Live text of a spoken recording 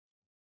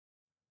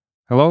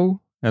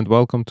Hello and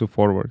welcome to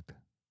Forward.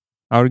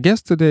 Our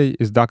guest today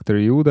is Dr.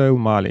 Yehuda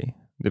Elmaliah,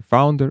 the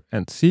founder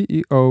and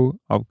CEO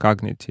of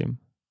Cogniteam.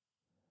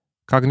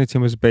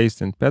 Cogniteam is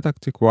based in Petah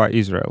Tikva,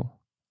 Israel,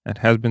 and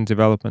has been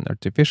developing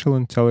artificial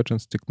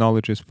intelligence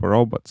technologies for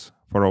robots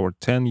for over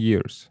 10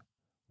 years,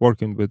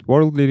 working with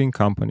world-leading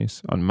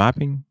companies on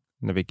mapping,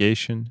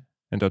 navigation,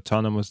 and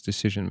autonomous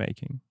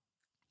decision-making.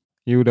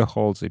 Yehuda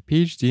holds a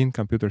Ph.D. in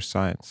computer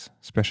science,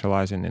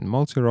 specializing in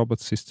multi-robot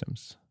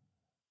systems,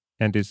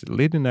 and is the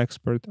leading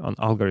expert on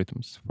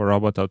algorithms for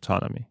robot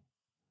autonomy.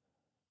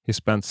 He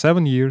spent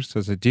 7 years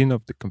as a dean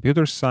of the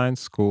computer science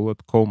school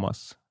at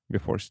COMAS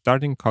before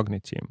starting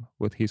Cogniteam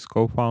with his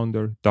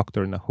co-founder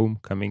Dr.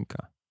 Nachum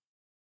Kaminka.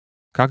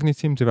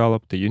 Cogniteam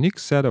developed a unique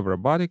set of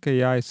robotic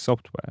AI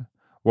software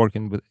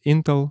working with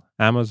Intel,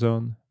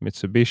 Amazon,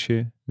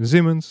 Mitsubishi,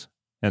 Siemens,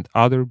 and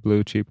other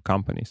blue-chip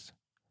companies.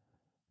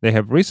 They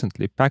have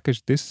recently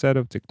packaged this set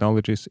of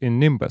technologies in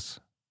Nimbus,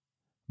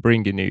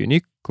 bringing a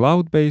unique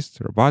cloud-based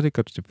robotic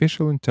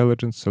artificial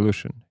intelligence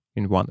solution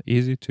in one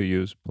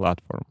easy-to-use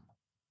platform.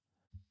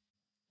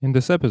 In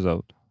this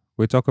episode,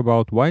 we talk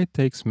about why it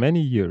takes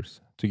many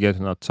years to get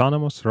an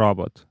autonomous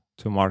robot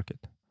to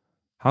market,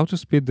 how to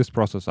speed this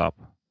process up,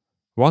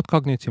 what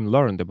Cogniteam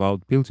learned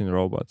about building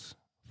robots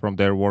from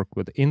their work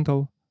with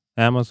Intel,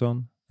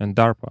 Amazon, and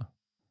DARPA,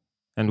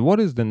 and what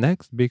is the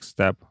next big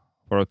step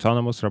for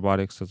autonomous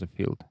robotics as a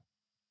field.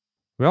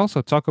 We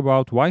also talk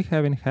about why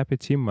having happy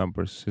team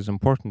members is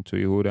important to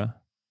Yehuda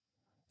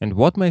and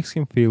what makes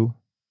him feel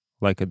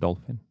like a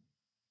dolphin.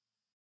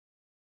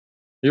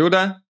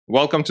 Yehuda,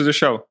 welcome to the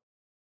show.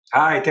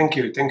 Hi, thank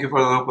you. Thank you for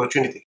the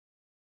opportunity.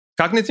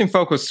 Cogniteam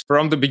focus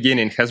from the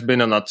beginning has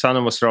been on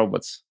autonomous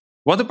robots.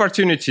 What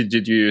opportunity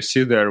did you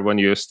see there when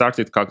you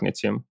started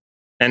Cogniteam?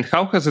 And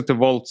how has it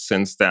evolved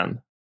since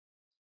then?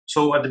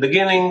 So at the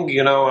beginning,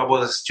 I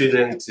was a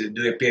student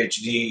doing a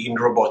Ph.D. in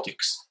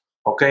robotics,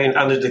 and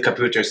under the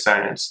computer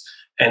science.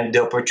 And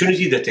the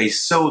opportunity that I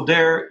saw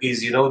there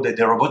is, that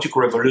the robotic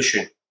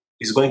revolution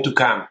is going to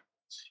come.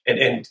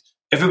 And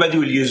everybody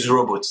will use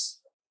robots.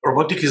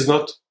 Robotic is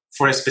not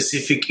for a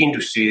specific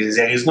industry.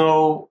 There is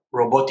no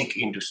robotic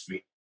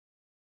industry.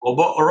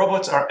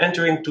 Robots are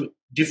entering to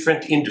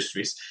different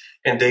industries.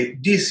 And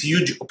this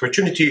huge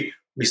opportunity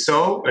we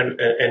saw,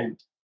 and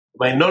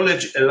my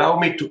knowledge allowed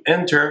me to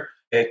enter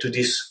to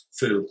this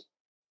field.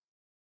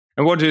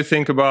 And what do you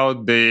think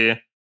about the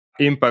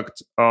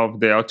impact of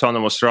the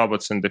autonomous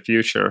robots in the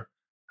future?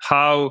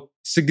 How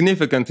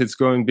significant it's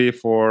going to be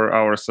for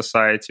our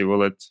society?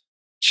 Will it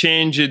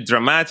change it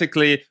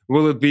dramatically?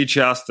 Will it be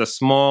just a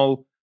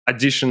small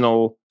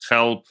additional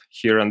help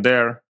here and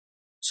there?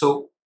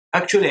 So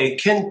actually, I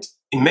can't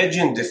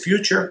imagine the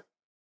future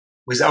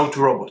without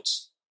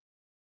robots.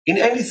 In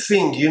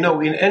anything, in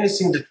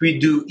anything that we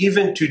do,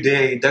 even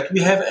today, that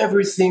we have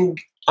everything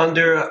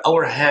under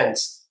our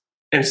hands,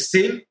 and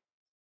still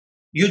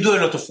you do a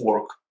lot of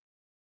work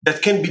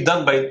that can be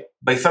done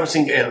by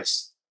something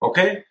else,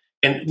 okay?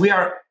 And we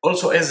are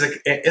also, as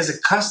a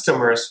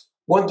customers,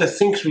 want that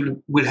things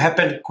will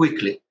happen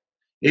quickly.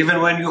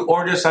 Even when you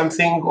order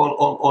something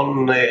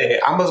on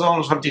Amazon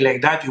or something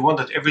like that, you want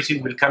that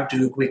everything will come to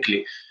you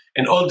quickly.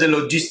 And all the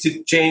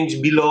logistic change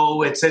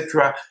below,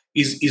 etc.,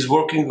 is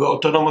working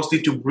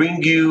autonomously to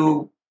bring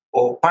you,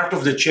 or part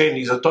of the chain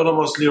is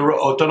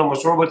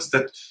autonomous robots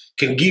that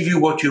can give you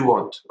what you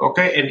want,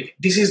 okay? And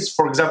this is,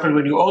 for example,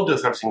 when you order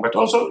something, but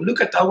also look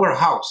at our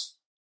house.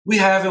 We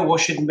have a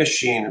washing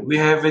machine, we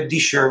have a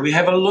disher, we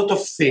have a lot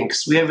of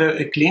things. We have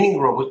a cleaning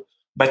robot,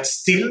 but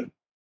still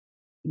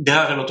there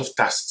are a lot of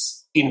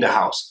tasks in the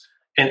house.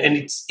 And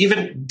it's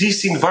even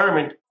this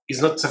environment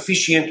is not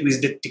sufficient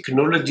with the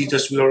technology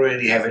that we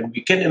already have. And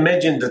we can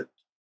imagine that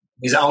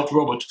without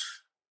robots,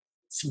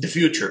 the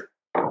future.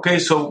 Okay,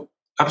 so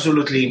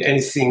absolutely in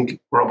anything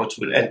robots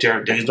will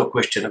enter, there is no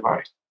question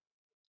about it.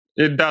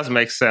 It does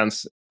make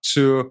sense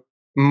to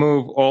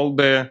move all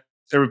the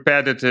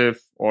repetitive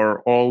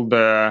or all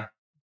the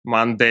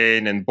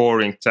mundane and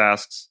boring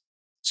tasks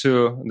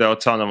to the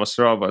autonomous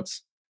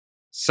robots.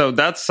 So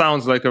that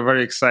sounds like a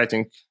very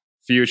exciting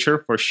future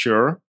for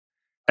sure.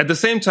 At the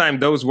same time,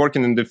 those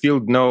working in the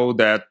field know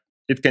that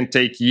it can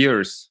take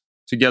years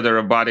to get a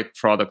robotic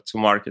product to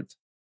market.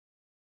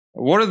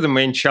 What are the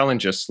main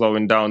challenges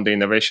slowing down the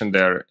innovation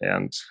there,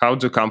 and how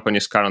do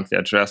companies currently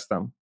address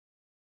them?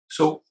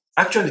 So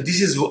actually,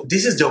 this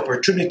is the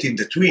opportunity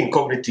that we in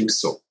Cogniteam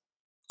saw.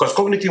 Because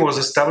Cogniteam was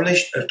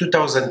established in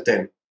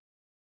 2010.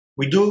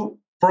 We do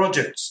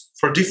projects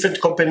for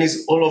different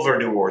companies all over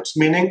the world,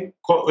 meaning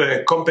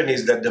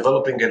companies that are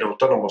developing an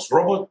autonomous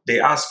robot, they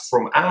ask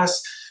from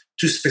us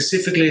to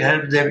specifically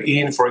help them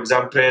in, for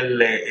example,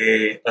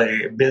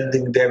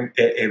 building them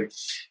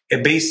a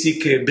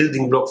basic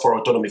building block for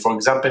autonomy, for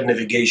example,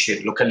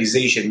 navigation,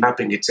 localization,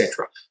 mapping,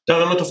 etc. There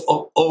are a lot of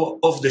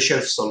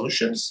off-the-shelf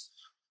solutions,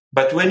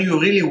 but when you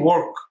really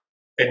work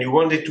and you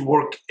want it to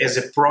work as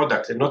a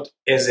product and not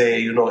as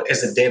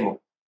a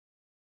demo,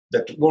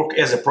 that work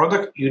as a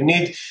product, you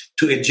need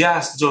to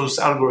adjust those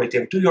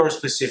algorithms to your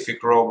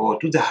specific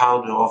robot, to the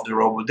hardware of the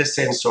robot, the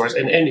sensors,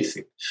 and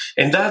anything.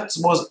 And that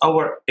was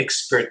our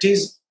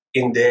expertise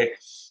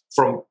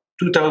from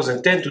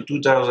 2010 to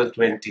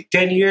 2020,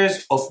 10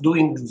 years of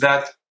doing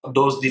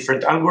those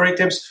different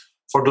algorithms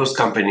for those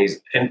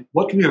companies. And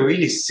what we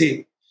really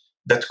see,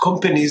 that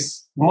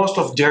companies, most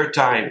of their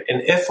time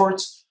and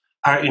efforts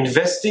are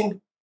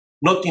investing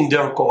not in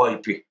their core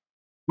IP,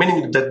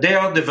 meaning that they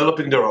are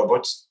developing the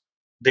robots,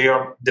 they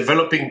are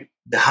developing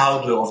the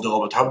hardware of the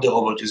robot, how the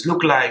robot is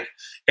look like,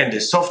 and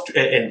the software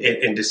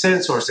and the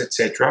sensors,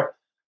 etc.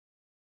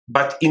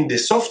 But in the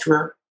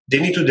software, they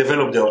need to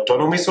develop the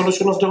autonomy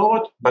solution of the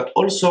robot, but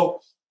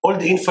also all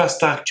the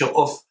infrastructure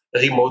of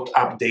remote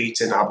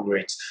updates and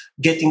upgrades,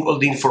 getting all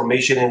the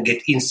information and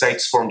get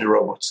insights from the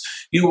robots.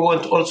 You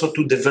want also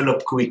to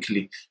develop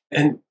quickly.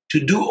 And to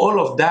do all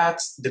of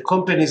that, the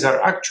companies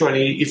are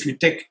actually, if you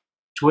take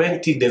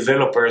 20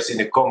 developers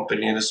in a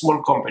company, in a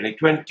small company,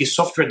 20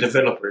 software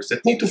developers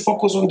that need to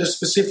focus on the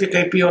specific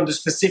IP, on the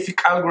specific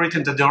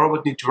algorithm that the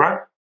robot needs to run,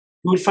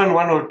 you will find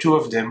one or two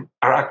of them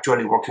are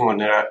actually working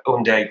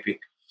on the IP.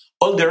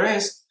 All the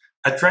rest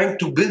are trying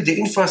to build the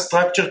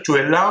infrastructure to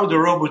allow the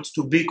robots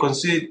to be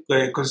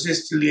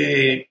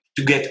consistently,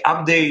 to get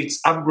updates,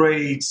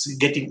 upgrades,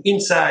 getting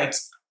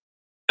insights,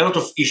 a lot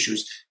of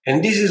issues.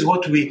 And this is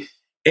what we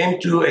aim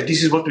to, and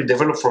this is what we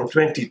developed from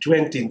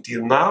 2020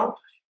 until now,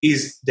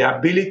 is the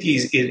ability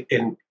is in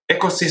an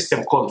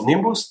ecosystem called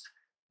Nimbus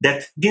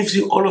that gives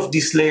you all of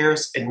these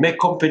layers and make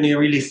company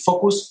really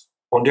focus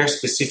on their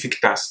specific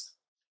task.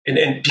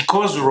 And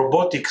because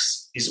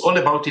robotics is all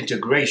about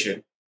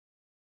integration,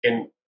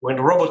 and when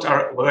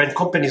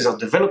companies are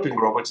developing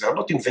robots, they are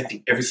not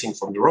inventing everything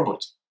from the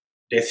robot.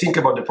 They think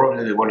about the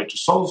problem they wanted to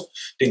solve.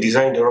 They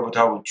design the robot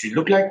how it should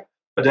look like,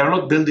 but they are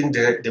not building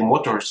the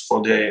motors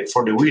for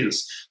the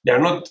wheels. They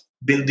are not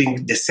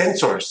building the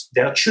sensors.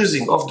 They are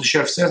choosing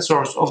off-the-shelf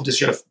sensors,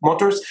 off-the-shelf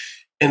motors,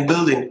 and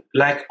building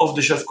like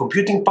off-the-shelf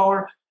computing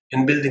power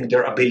and building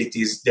their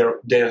abilities,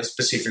 their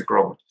specific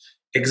robot.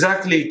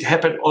 Exactly, it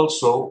happened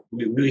also.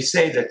 We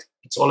say that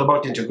it's all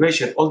about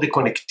integration, all the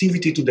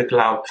connectivity to the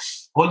cloud,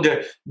 all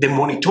the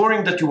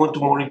monitoring that you want to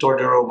monitor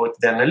the robot,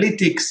 the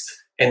analytics,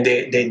 and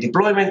the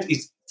deployment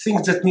is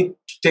things that need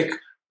to take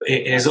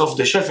as off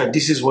the shelf. And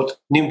this is what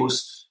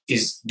Nimbus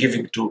is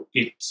giving to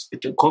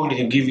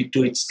Cogniteam giving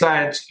to its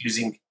clients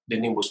using the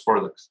Nimbus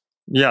products.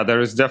 Yeah, there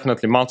is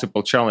definitely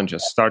multiple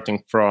challenges,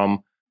 starting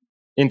from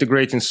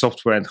integrating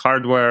software and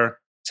hardware,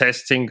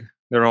 testing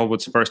the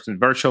robots first in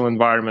virtual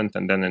environment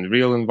and then in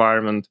real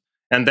environment,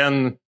 and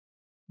then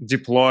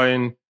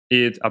deploying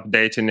it,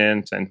 updating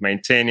it, and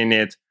maintaining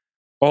it.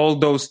 All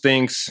those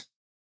things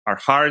are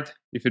hard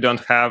if you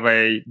don't have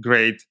a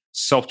great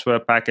software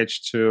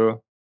package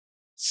to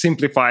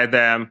simplify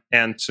them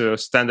and to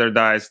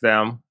standardize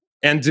them.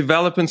 And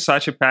developing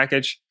such a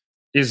package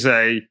is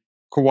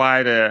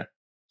quite a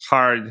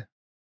hard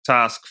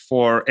task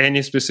for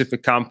any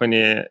specific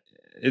company.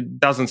 It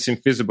doesn't seem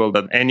feasible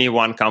that any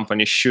one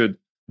company should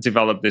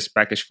develop this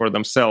package for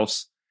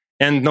themselves,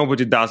 and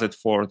nobody does it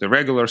for the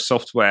regular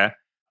software.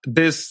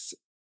 This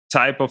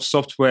type of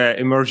software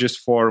emerges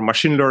for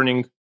machine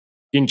learning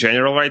in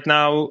general right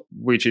now,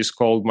 which is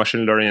called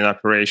machine learning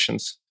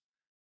operations.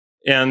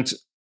 And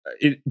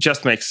it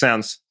just makes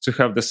sense to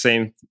have the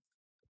same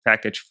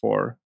package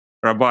for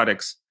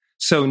robotics.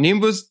 So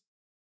Nimbus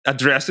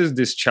addresses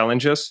these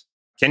challenges.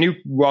 Can you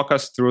walk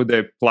us through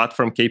the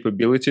platform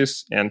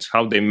capabilities and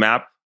how they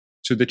map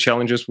to the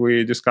challenges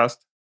we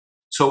discussed?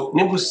 So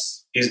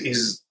Nimbus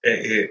is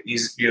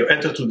you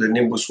enter to the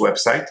Nimbus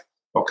website,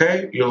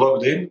 okay? You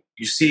logged in,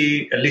 you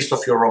see a list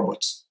of your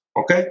robots,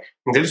 okay?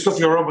 In the list of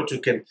your robots, you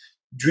can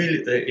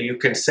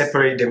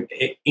separate them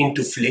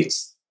into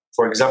fleets.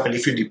 For example,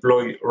 if you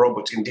deploy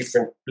robots in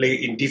different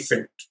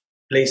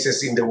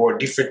places in the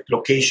world, different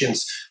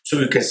locations, so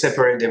you can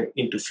separate them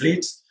into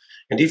fleets.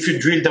 And if you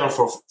drill down,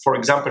 for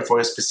example, for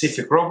a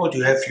specific robot,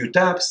 you have few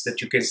tabs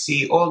that you can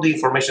see all the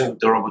information that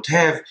the robot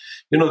have,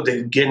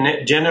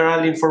 the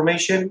general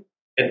information,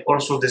 and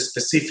also the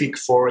specific,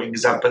 for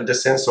example, the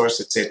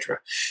sensors, etc.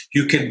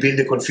 You can build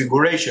a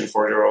configuration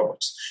for the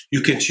robots.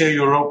 You can share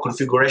your own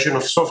configuration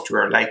of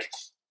software, like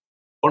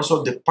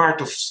also the part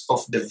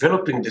of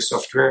developing the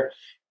software.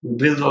 We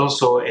build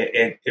also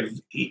an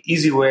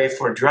easy way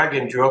for drag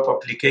and drop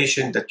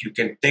application that you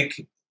can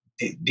take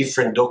the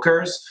different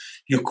Dockers,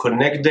 you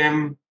connect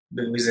them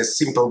with a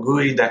simple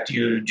GUI that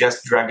you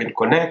just drag and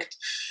connect,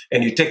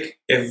 and you take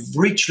a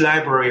rich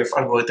library of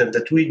algorithms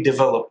that we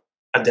developed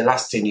at the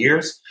last 10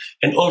 years.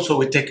 And also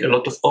we take a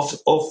lot of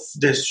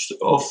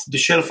the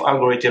shelf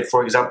algorithm,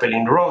 for example,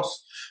 in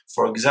ROS,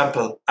 for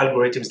example,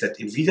 algorithms that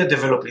NVIDIA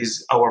developed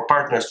is our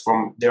partners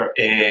from their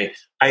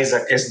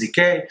Isaac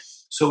SDK.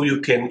 So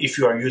you can, if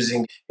you are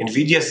using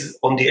NVIDIA's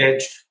on the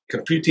edge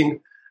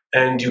computing,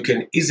 and you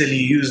can easily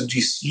use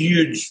these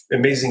huge,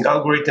 amazing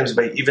algorithms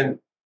by even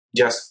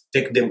just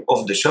take them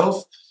off the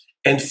shelf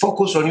and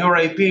focus on your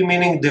IP,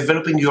 meaning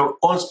developing your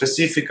own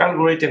specific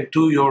algorithm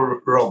to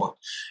your robot.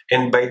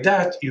 And by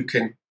that, you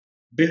can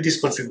build this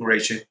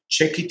configuration,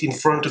 check it in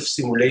front of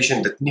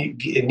simulation that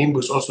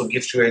Nimbus also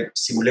gives you a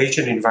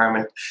simulation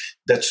environment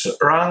that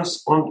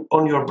runs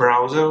on your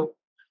browser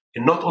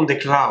and not on the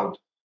cloud.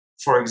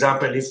 For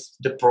example, if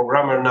the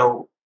programmer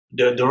now,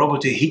 the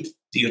robot hit,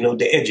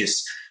 the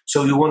edges.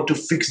 So you want to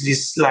fix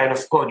this line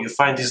of code. You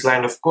find this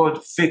line of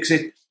code, fix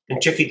it, and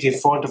check it in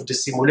front of the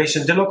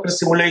simulation, the local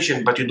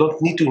simulation, but you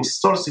don't need to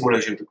install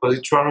simulation because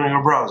it's run on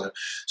your browser.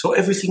 So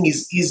everything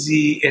is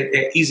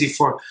easy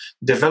for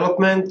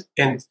development.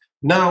 And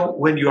now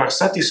when you are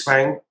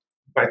satisfying,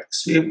 but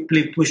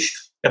simply push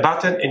a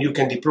button and you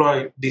can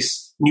deploy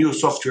this new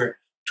software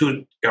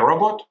to a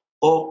robot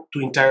or to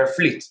entire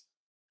fleet.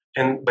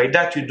 And by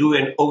that, you do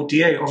an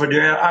OTA,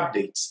 over-the-air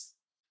updates.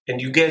 And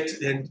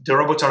the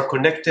robots are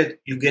connected.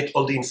 You get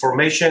all the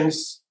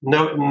informations,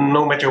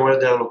 no matter where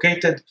they're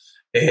located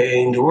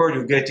in the world.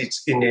 You get it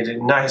in a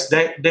nice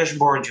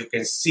dashboard. You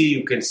can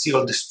see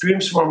all the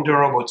streams from the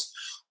robots.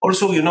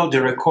 Also,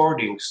 the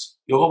recordings.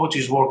 Your robot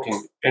is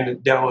working,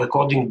 and they are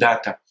recording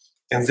data.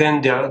 And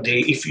then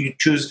if you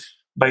choose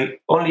by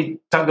only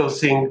toggle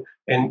thing,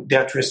 and they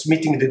are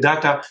transmitting the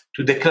data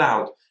to the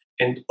cloud.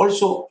 And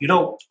also,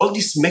 all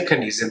this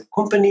mechanism,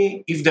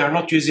 company, if they are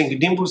not using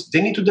Nimbus,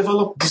 they need to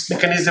develop this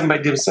mechanism by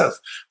themselves.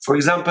 For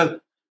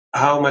example,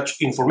 how much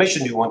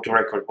information you want to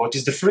record? What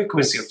is the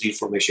frequency of the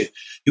information?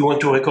 You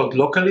want to record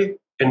locally,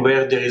 and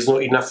where there is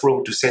not enough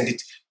room to send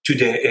it to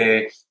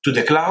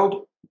the cloud,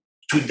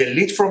 to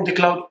delete from the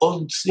cloud,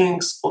 all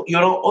things,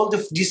 all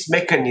these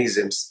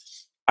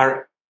mechanisms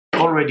are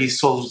already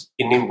solved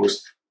in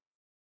Nimbus,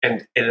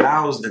 and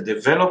allows the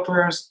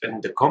developers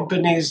and the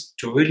companies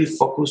to really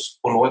focus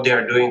on what they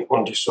are doing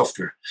on the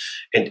software.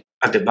 And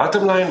at the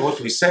bottom line, what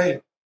we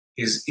say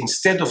is,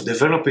 instead of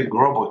developing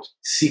robot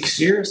 6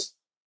 years,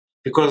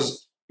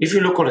 because if you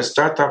look on a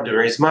startup, they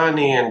raise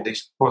money and they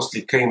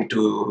mostly came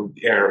to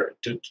the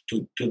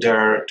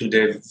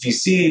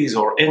VCs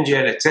or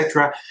angel,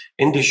 etc.,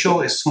 and they show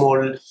a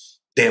small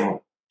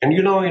demo. And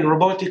in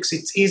robotics,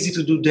 it's easy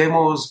to do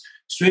demos.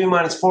 3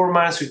 months, 4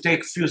 months, you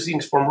take a few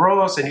things from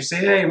Ross and you say,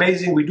 hey,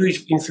 amazing, we do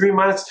it in 3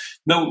 months.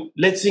 Now,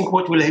 let's think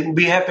what will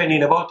be happening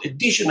in about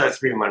additional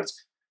 3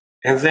 months.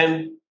 And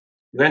then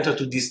you enter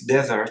to this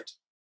desert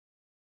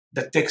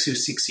that takes you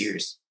 6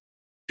 years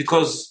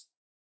because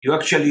you're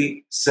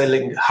actually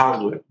selling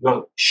hardware.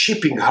 You're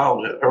shipping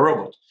hardware, a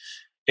robot.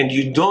 And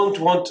you don't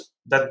want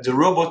that the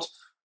robot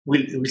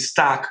will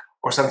stack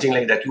or something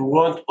like that. You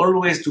want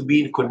always to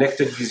be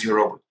connected with your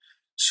robot.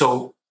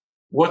 So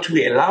what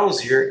we allows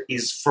here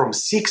is from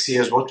 6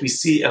 years, what we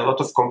see a lot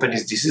of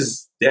companies, this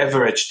is the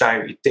average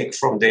time it takes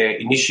from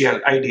the initial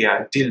idea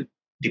until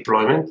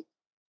deployment.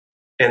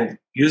 And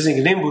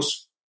using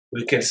Nimbus,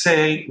 you can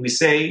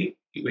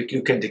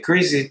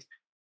decrease it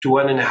to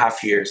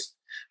 1.5 years.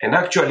 And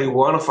actually,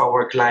 one of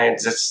our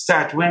clients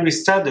when we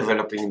start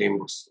developing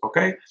Nimbus,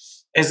 okay,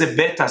 as a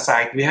beta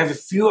site, we have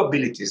a few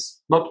abilities,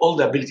 not all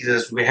the abilities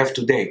as we have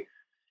today.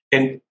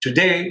 And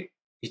today,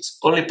 it's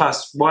only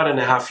past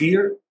 1.5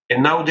 years.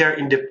 And now they're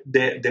in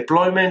the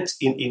deployment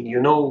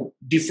in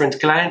different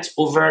clients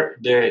over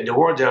the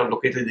world. They are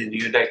located in the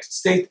United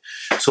States.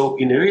 So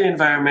in a real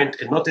environment,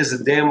 and not as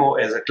a demo,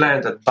 as a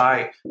client that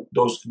buy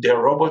their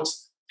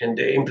robots and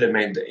they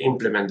implement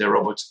the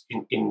robots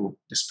in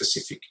the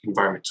specific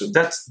environment. So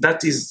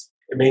that is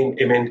a main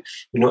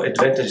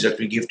advantage that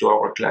we give to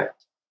our client.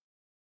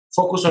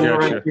 Focus on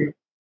your IP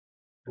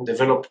and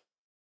develop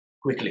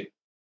quickly.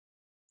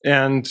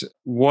 And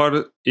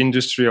what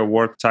industry or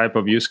what type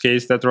of use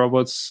case that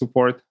robots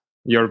support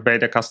your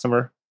beta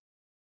customer?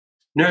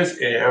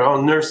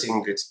 Around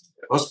nursing,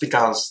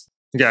 hospitals.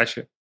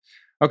 Gotcha.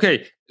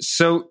 Okay,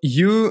 so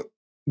you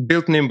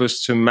built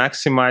Nimbus to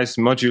maximize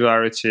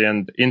modularity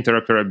and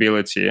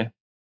interoperability,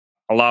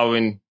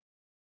 allowing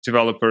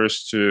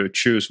developers to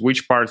choose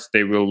which parts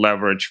they will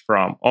leverage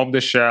from off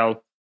the shelf,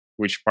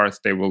 which parts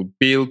they will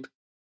build.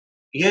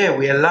 Yeah,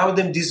 we allow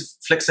them this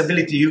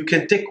flexibility. You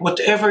can take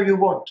whatever you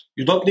want.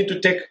 You don't need to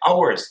take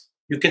ours.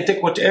 You can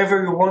take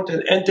whatever you want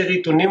and enter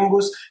it to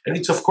Nimbus. And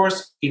it's, of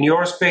course, in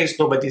your space.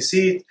 Nobody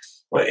see it.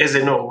 As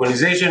an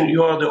organization,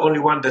 you are the only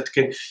one that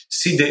can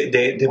see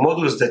the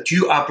modules that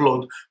you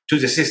upload to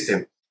the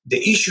system.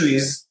 The issue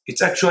is,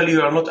 it's actually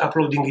you are not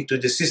uploading it to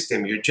the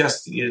system. You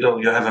just,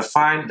 you have a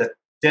file that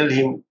tell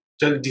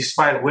this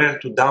file where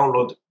to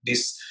download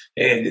this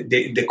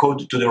the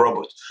code to the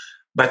robot.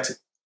 But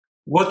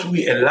what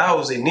we allow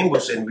in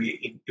Nimbus, and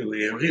we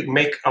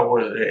make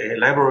our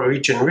library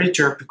rich and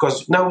richer,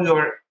 because now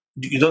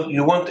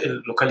you want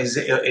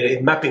a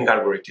mapping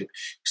algorithm.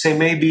 You say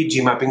maybe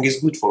Gmapping is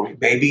good for me,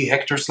 maybe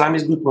Hector Slam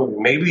is good for me,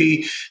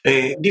 maybe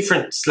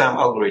different Slam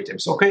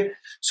algorithms. Okay,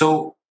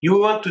 so you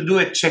want to do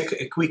a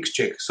quick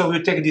check. So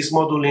you take this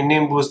module in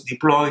Nimbus,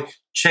 deploy,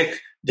 check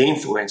the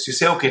influence. You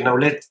say, okay, now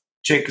let's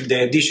check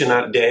the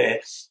additional, the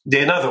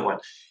another one.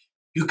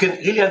 You can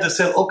really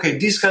understand, okay,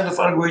 this kind of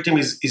algorithm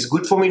is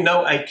good for me.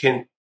 Now I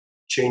can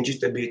change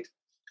it a bit.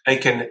 I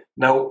can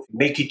now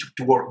make it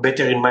to work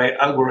better in my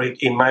algorithm,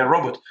 in my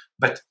robot.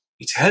 But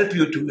it helps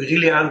you to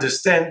really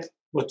understand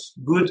what's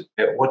good,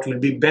 what will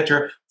be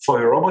better for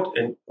your robot.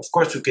 And of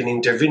course, you can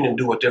intervene and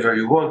do whatever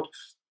you want.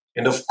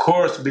 And of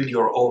course, build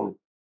your own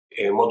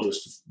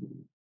models.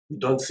 We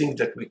don't think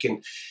that we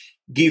can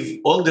give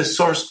all the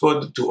source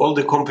code to all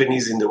the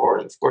companies in the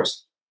world, of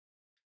course.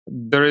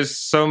 There is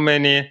so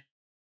many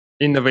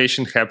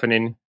innovation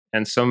happening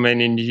and so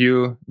many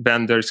new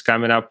vendors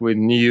coming up with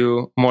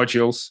new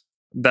modules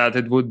that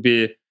it would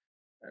be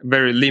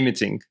very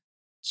limiting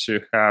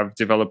to have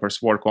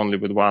developers work only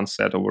with one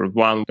set or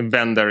one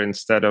vendor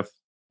instead of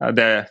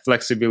the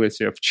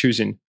flexibility of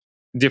choosing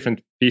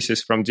different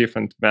pieces from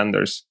different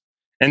vendors.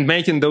 And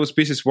making those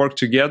pieces work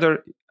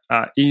together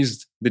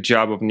is the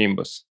job of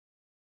Nimbus.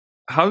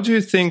 How do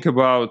you think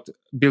about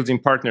building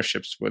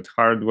partnerships with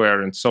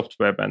hardware and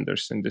software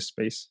vendors in this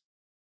space?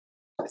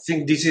 I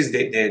think this is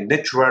the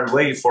natural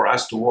way for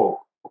us to work,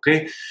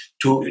 okay?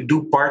 To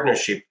do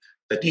partnership.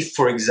 That if,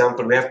 for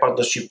example, we have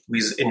partnership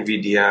with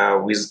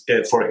NVIDIA, with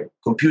for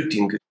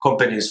computing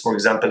companies, for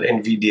example,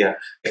 NVIDIA,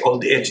 all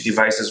the edge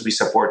devices we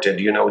supported,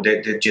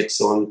 the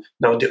Jetson,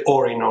 now the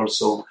Orin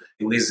also,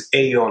 with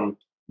Aeon,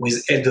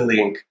 with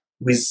Edelink,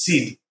 with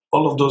Seed,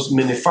 all of those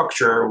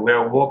manufacturers, we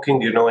are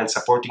working, and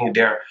supporting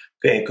their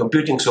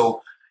computing.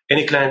 So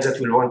any clients that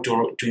will want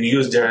to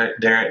use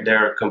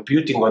their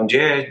computing on the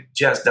edge,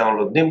 just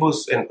download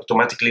Nimbus and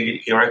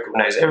automatically you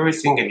recognize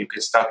everything and you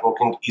can start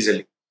working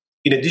easily.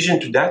 In addition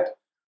to that,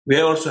 we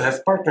also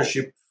have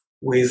partnership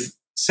with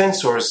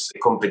sensors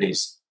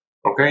companies,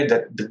 okay,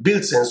 that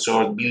build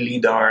sensors, build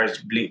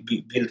lidars,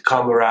 build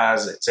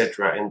cameras,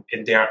 etc.,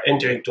 and they are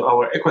entering to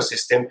our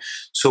ecosystem.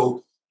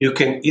 So you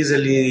can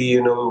easily,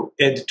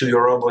 add to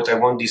your robot, I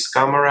want this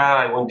camera,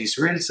 I want this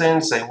real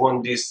sense, I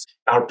want this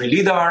RP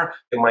lidar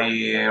in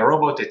my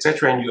robot,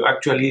 etc. And you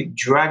actually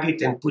drag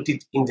it and put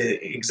it in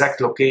the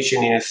exact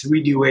location in a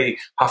 3D way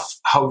of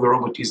how your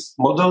robot is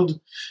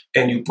modeled.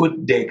 And you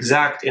put the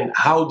exact and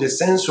how the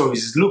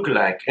sensors look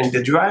like and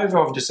the driver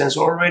of the sensor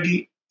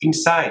already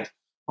inside.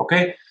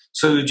 Okay?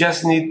 So you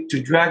just need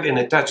to drag and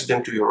attach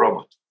them to your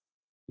robot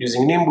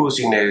using Nimbus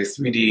in a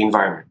 3D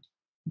environment.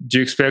 Do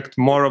you expect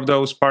more of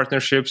those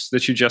partnerships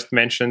that you just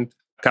mentioned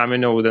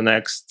coming over the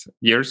next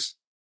years?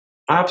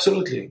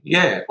 Absolutely,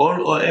 yeah.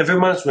 Every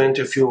month we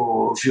enter a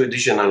few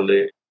additional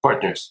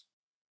partners.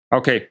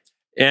 Okay,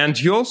 and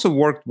you also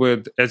worked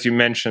with, as you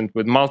mentioned,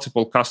 with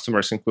multiple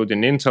customers,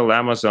 including Intel,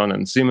 Amazon,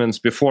 and Siemens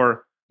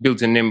before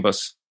building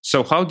Nimbus.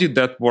 So how did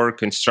that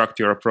work instruct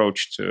your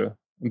approach to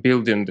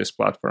building this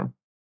platform?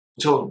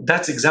 So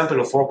that's example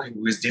of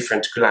working with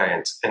different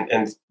clients,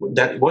 and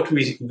that what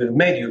we've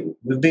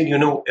been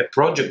a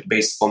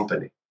project-based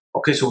company.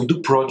 Okay, so we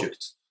do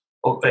projects,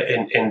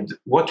 and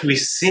what we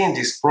see in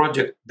this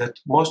project that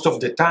most of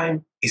the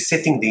time is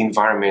setting the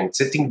environment,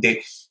 setting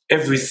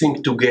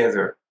everything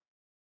together,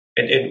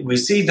 and we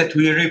see that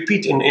we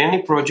repeat in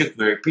any project,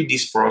 we repeat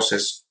this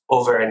process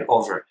over and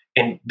over,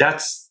 and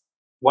that's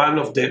one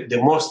of the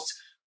most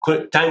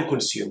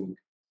time-consuming,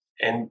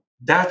 and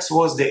that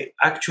was the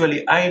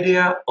actually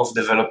idea of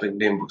developing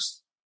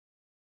Nimbus.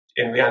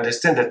 And we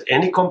understand that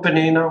any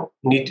company now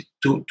need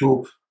to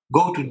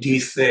go to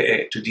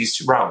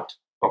this route,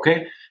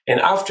 okay? And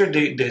after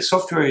the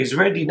software is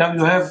ready, now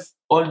you have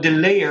all the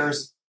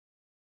layers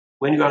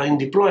when you are in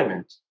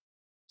deployment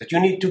that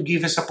you need to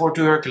give a support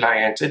to your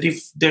client. And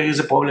if there is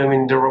a problem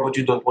in the robot,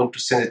 you don't want to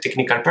send a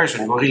technical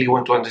person. You really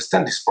want to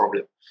understand this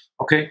problem.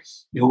 Okay,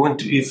 you want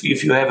to,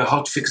 if you have a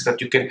hot fix that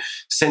you can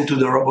send to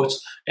the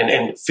robots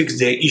and fix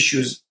the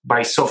issues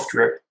by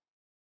software,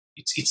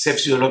 it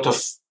saves you a lot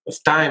of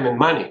time and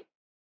money,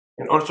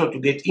 and also to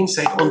get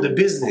insight on the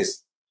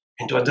business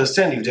and to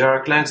understand if there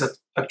are clients that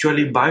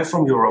actually buy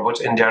from your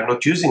robots and they are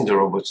not using the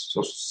robots.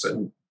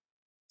 So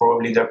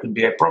probably there could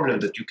be a problem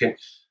that you can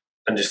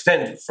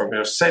understand from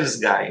your sales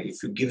guy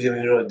if you give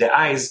them the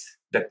eyes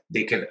that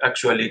they can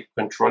actually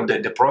control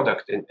the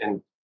product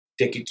and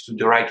take it to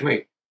the right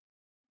way.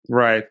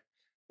 Right.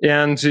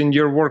 And in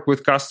your work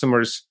with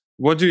customers,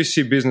 what do you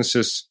see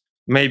businesses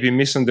maybe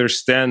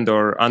misunderstand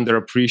or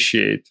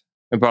underappreciate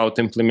about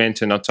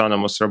implementing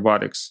autonomous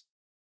robotics?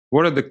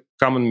 What are the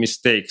common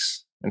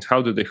mistakes and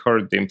how do they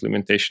hurt the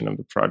implementation of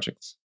the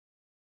projects?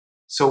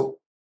 So,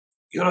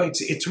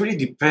 it's really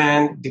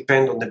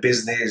depend on the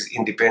business,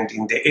 depend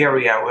in the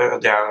area where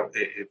they are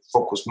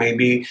focused.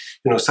 Maybe,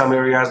 some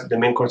areas, the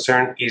main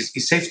concern is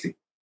safety.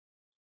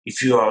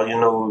 If you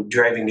are,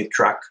 driving a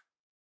truck,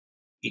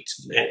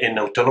 it's in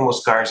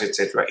autonomous cars,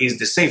 etc., is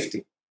the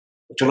safety.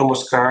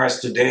 Autonomous cars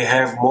today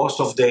have most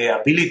of the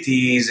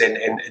abilities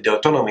and the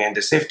autonomy, and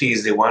the safety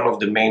is one of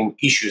the main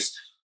issues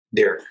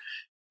there.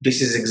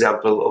 This is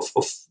example of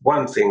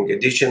one thing.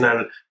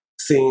 Additional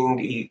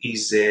thing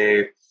is,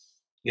 the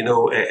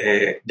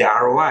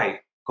ROI.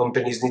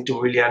 Companies need to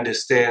really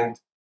understand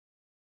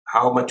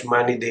how much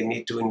money they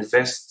need to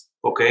invest,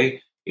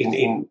 okay,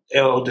 in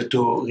order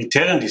to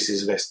return this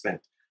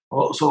investment.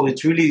 So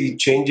it really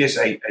changes.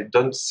 I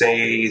don't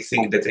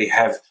think that they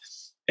have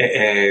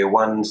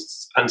one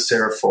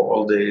answer for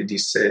all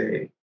this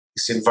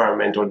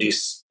environment or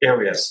these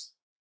areas.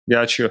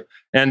 Got you.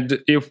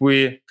 And if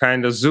we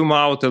kind of zoom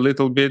out a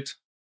little bit,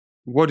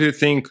 what do you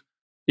think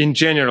in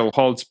general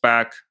holds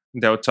back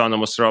the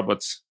autonomous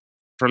robots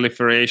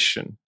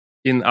proliferation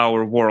in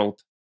our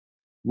world?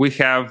 We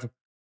have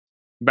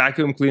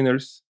vacuum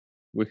cleaners,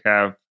 we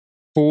have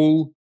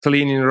pool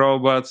cleaning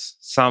robots,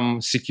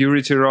 some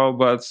security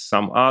robots,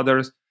 some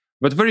others,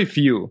 but very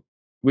few.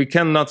 We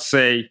cannot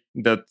say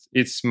that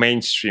it's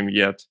mainstream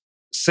yet.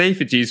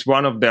 Safety is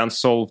one of the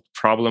unsolved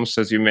problems,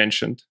 as you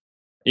mentioned,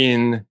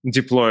 in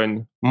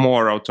deploying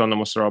more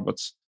autonomous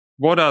robots.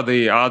 What are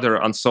the other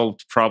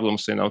unsolved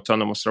problems in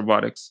autonomous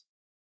robotics?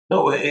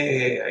 No,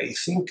 I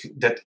think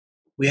that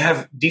we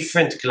have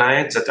different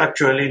clients that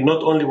actually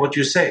not only what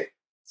you say.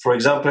 For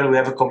example, we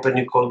have a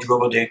company called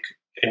Robodeck,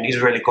 an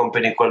Israeli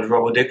company called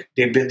Robodeck.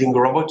 They're building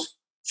robots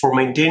for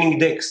maintaining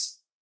decks.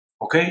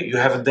 Okay, you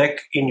have a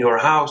deck in your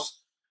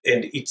house,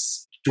 and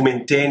it's to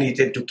maintain it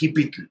and to keep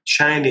it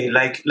shiny,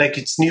 like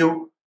it's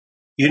new.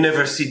 You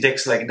never see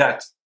decks like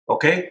that.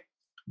 Okay,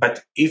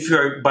 but if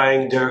you're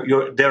buying their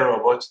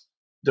robot,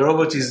 the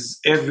robot is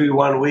every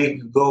 1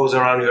 week goes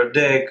around your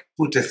deck,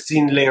 put a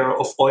thin layer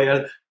of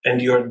oil,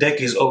 and your deck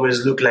is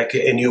always look like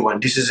a new one.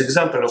 This is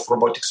example of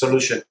robotic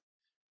solution.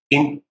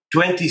 In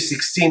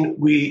 2016,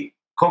 we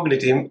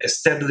Cogniteam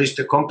established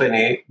a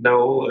company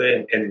now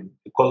and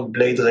called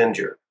Blade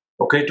Ranger.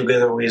 Okay,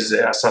 together with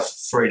Asaf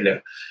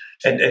Freiler,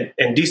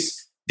 and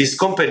this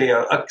company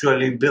are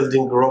actually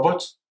building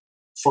robots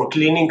for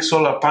cleaning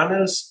solar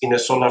panels in a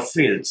solar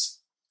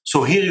fields.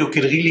 So here you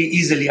can really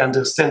easily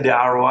understand the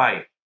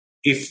ROI.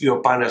 If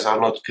your panels are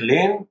not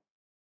clean,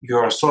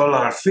 your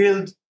solar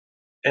field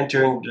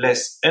entering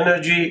less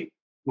energy,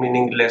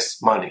 meaning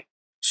less money.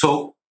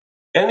 So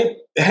any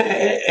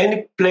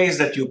place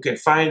that you can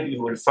find,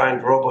 you will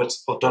find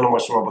robots,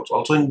 autonomous robots.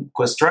 Also in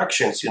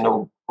constructions,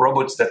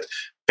 robots that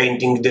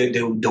painting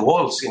the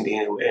walls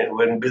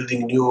when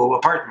building new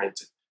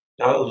apartments.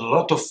 There are a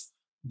lot of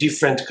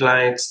different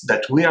clients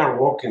that we are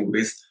working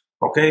with.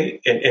 Okay,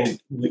 and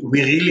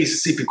we really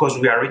see, because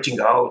we are reaching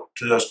out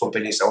to those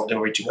companies, some of them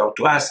reaching out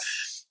to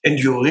us, and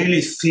you really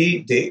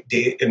see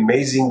the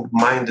amazing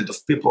minded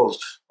of people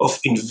of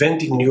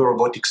inventing new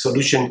robotic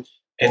solution,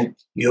 and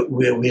we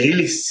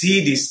really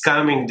see this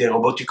coming, the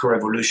robotic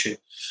revolution.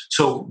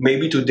 So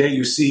maybe today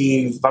you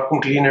see vacuum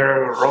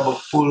cleaner,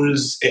 robot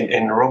pools,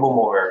 and robo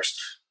mowers,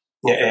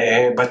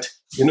 but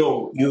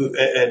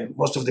and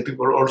most of the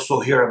people also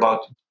hear about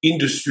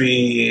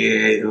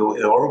industry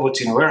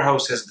robots in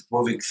warehouses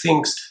moving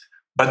things,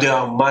 but there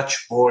are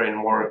much more and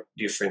more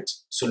different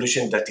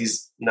solutions that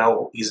is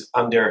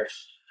under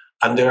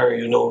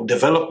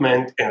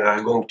development and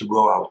are going to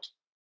go out.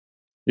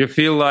 You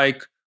feel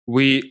like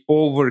we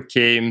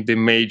overcame the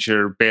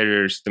major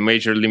barriers, the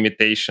major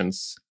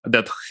limitations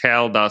that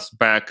held us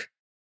back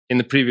in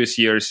the previous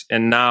years,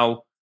 and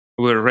now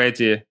we're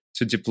ready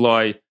to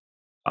deploy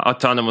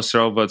autonomous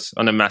robots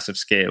on a massive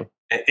scale.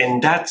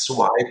 And that's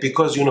why,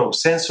 because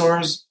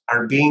sensors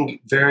are being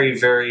very,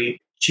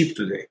 very cheap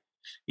today.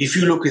 If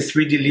you look at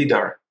 3D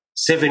LiDAR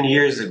 7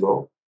 years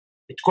ago,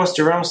 it cost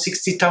around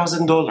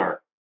 $60,000.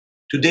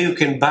 Today you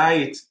can buy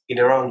it in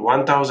around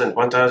 $1,000,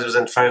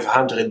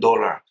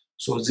 $1,500.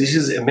 So this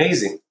is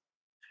amazing.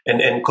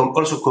 And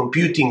also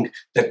computing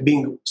that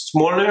being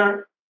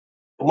smaller,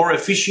 more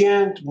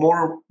efficient,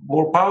 more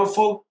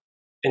powerful,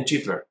 and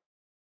cheaper.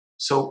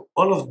 So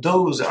all of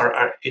those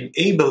are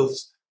enabled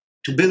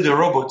to build the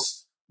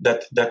robots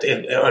that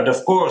and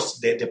of course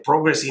the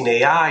progress in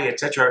AI,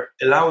 etc.,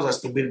 allows us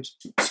to build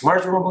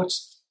smart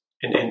robots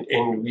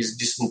and with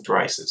decent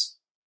prices.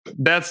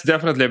 That's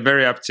definitely a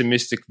very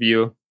optimistic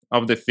view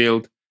of the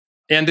field,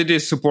 and it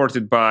is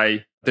supported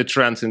by the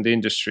trends in the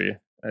industry: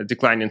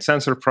 declining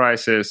sensor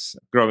prices,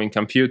 growing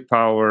compute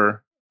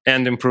power,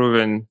 and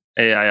improving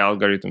AI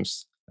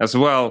algorithms as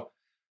well.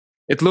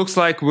 It looks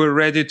like we're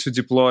ready to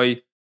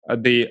deploy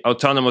the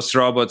autonomous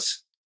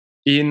robots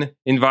in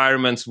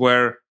environments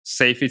where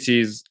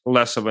safety is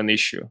less of an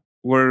issue.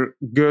 We're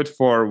good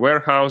for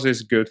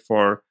warehouses, good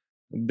for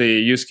the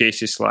use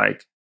cases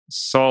like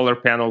solar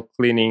panel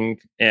cleaning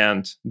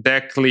and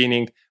deck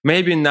cleaning.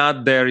 Maybe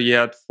not there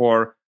yet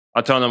for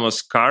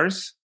autonomous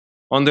cars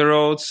on the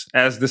roads,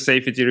 as the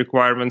safety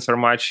requirements are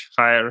much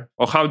higher.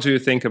 Or how do you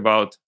think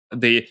about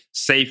the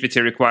safety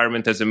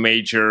requirement as a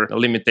major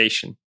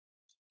limitation?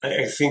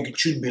 I think it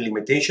should be a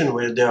limitation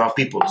where there are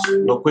people,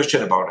 no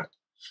question about it.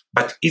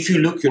 But if you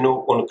look,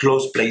 on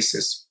closed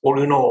places or,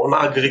 on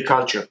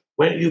agriculture,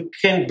 where you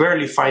can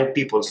barely find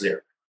people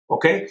there,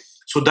 okay?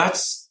 So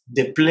that's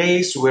the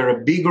place where a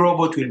big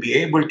robot will be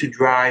able to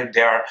drive.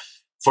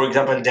 For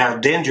example, they are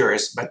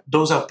dangerous, but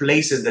those are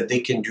places that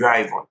they can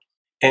drive on.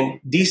 And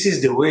this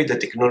is the way the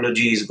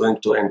technology is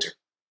going to enter.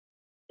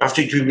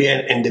 After it will be,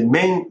 and the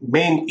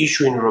main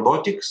issue in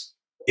robotics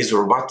is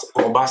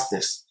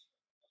robustness.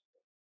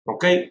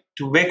 Okay,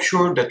 to make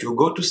sure that you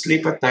go to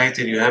sleep at night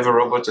and you have a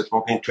robot that's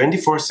working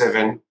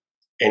 24/7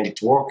 and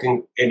it's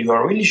working and you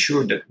are really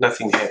sure that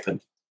nothing happened.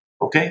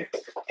 Okay,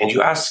 and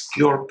you ask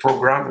your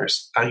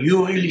programmers, are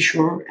you really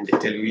sure? And they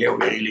tell you, yeah,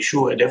 we're really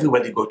sure. And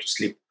everybody go to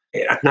sleep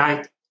at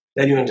night.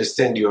 Then you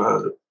understand you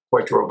are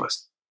quite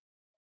robust.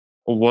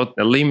 What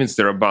limits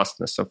the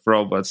robustness of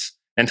robots,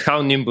 and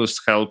how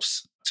Nimbus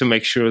helps to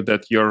make sure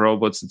that your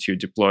robots that you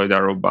deployed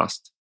are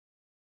robust?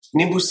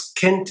 Nimbus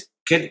can't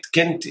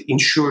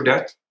ensure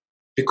that,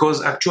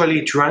 because actually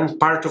it runs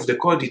part of the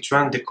code. It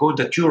runs the code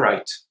that you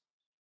write.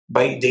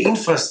 By the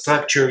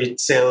infrastructure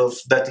itself,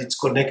 that it's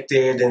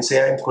connected and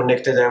say I'm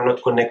connected, I'm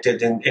not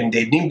connected, and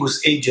the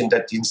Nimbus agent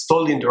that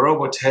installed in the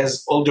robot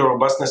has all the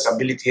robustness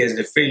ability as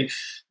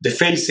the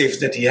fail-safe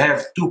that you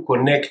have to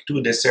connect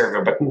to the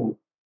server. But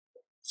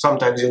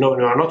sometimes, you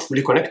are not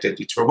fully connected.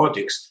 It's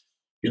robotics.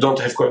 You don't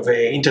have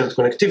internet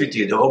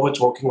connectivity. The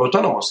robot's working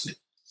autonomously.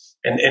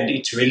 And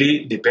it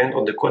really depends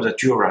on the code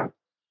that you run.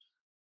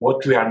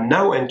 What we are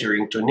now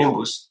entering to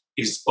Nimbus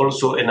is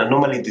also an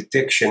anomaly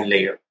detection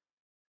layer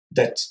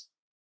that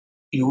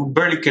you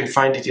barely can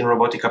find it in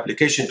robotic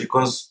application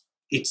because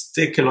it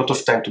takes a lot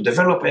of time to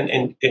develop.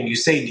 And you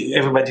say,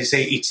 everybody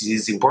say it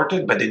is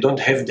important, but they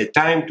don't have the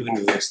time to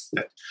invest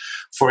that.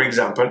 For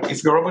example,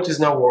 if your robot is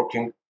now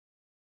working,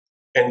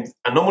 and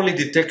anomaly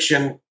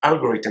detection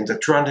algorithm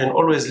that run and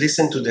always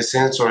listen to the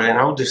sensor and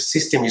how the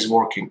system is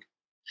working,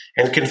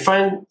 and can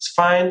find,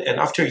 and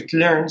after it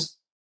learns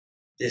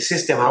the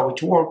system, how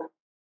it works,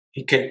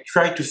 it can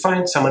try to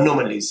find some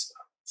anomalies.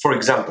 For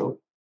example,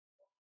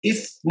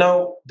 if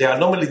now the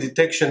anomaly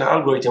detection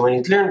algorithm, when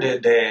it learned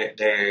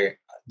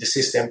the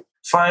system,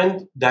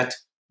 find that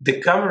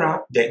the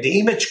camera, the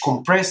image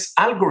compress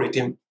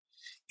algorithm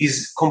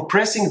is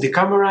compressing the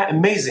camera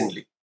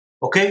amazingly,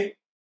 okay?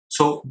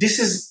 So this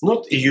is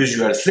not a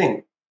usual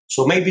thing.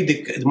 So maybe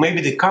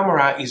the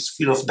camera is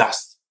full of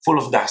dust.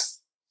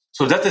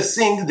 So that's a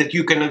thing that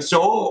you can say,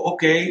 oh,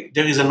 okay,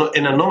 there is an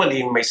anomaly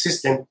in my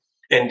system,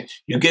 and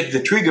you get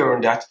the trigger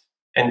on that,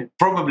 and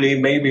probably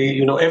maybe,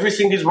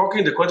 everything is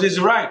working, the code is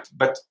right,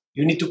 but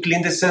you need to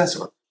clean the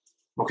sensor,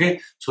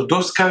 okay? So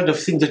those kind of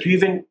things that you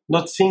even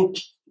not think,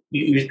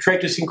 you try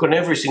to think on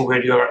everything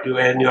when you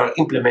are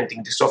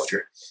implementing the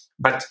software,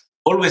 but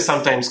always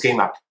sometimes came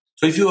up.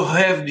 So if you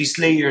have these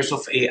layers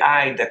of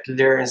AI that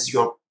learns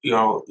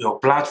your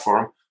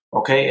platform,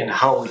 okay, and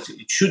how it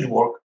should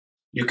work,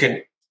 you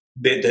can,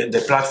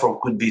 the platform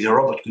could be, the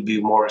robot could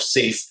be more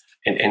safe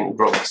and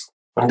robust.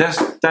 And that's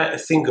that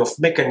thing of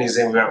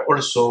mechanism. We are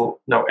also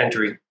now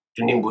entering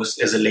to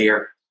Nimbus as a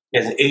layer,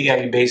 as an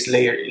AI-based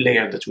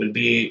layer that will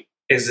be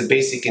as a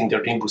basic in the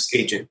Nimbus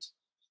agent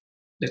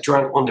that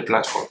run on the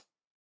platform.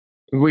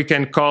 We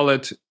can call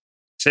it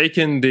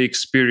taking the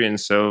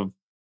experience of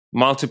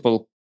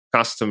multiple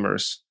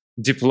customers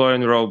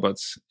deploying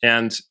robots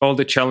and all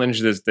the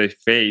challenges they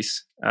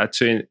face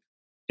to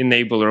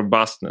enable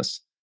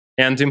robustness,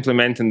 and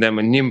implementing them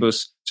in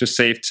Nimbus to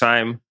save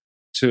time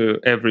to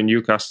every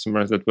new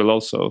customer that will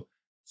also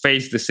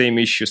face the same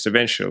issues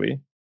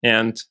eventually.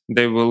 And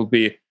they will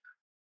be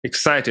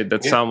excited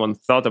that someone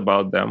thought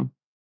about them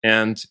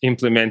and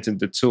implemented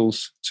the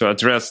tools to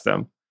address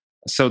them,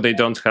 so they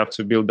don't have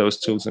to build those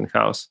tools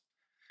in-house.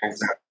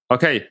 Exactly.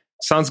 Okay,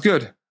 sounds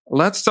good.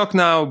 Let's talk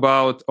now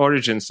about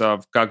origins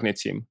of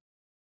Cogniteam.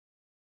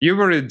 You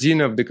were a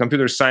dean of the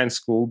computer science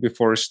school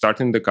before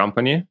starting the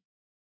company.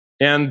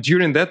 And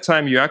during that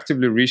time, you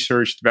actively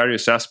researched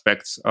various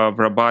aspects of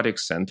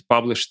robotics and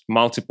published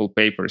multiple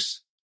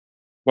papers.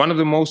 One of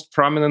the most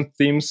prominent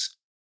themes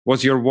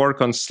was your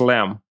work on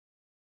SLAM.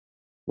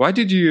 Why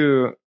did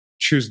you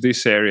choose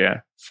this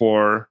area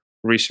for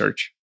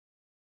research?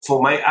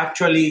 For my I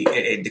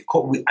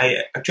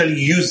actually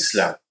used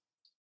SLAM.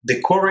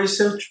 The core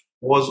research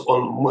was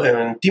on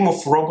a team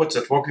of robots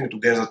that working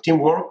together,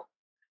 teamwork,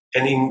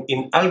 and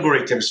in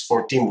algorithms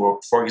for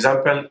teamwork. For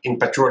example, in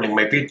patrolling,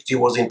 my PhD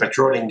was in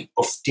patrolling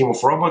of team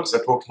of robots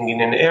that working in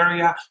an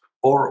area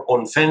or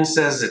on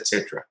fences,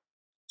 etc.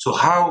 So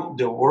how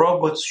the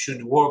robots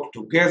should work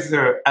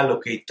together,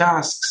 allocate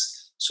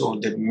tasks, so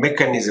the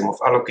mechanism of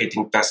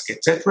allocating tasks,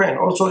 etc., and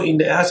also in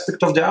the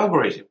aspect of the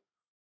algorithm.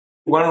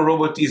 One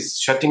robot is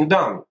shutting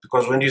down,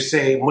 because when you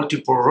say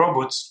multiple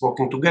robots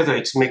working together,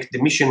 it makes the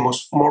mission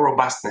more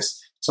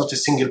robustness. It's not a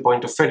single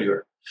point of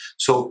failure.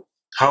 So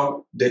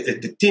how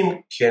the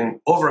team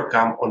can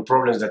overcome on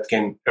problems that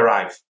can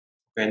arrive.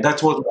 And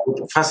that's what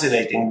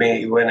fascinating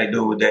me when I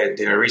do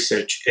the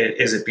research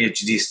as a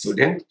PhD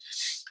student.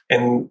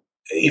 And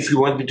if you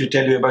want me to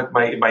tell you about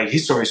my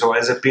history, so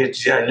as a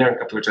PhD, I learned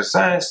computer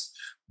science.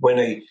 When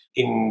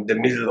in the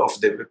middle of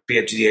the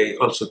PhD, I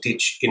also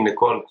teach in a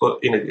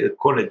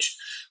college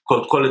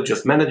called College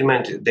of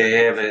Management.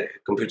 They have a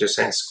computer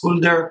science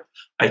school there.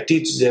 I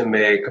teach them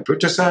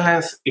computer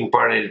science in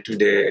parallel to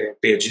the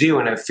PhD.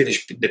 When I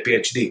finished the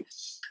PhD,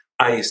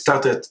 I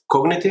started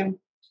Cogniteam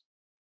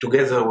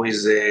together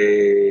with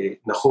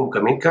Nachum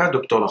Kaminka,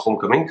 Dr. Nachum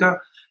Kaminka.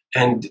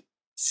 And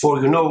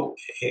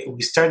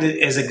we started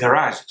as a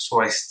garage.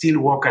 So I still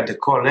work at the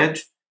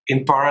college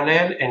in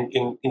parallel, and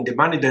in the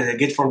money that I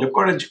get from the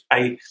college,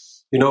 I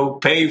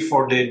pay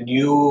for the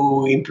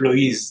new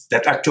employees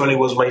that actually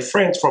was my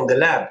friends from the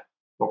lab,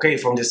 okay,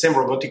 from the same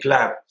robotic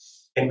lab.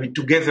 And we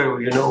together,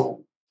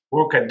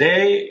 work a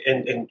day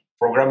and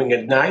programming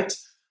at night,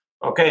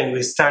 okay, and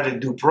we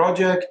started do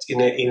project.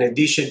 In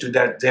addition to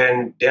that,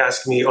 then they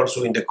asked me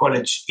also in the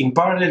college, in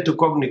parallel to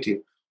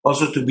Cogniteam,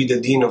 also to be the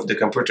dean of the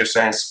computer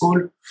science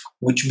school,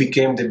 which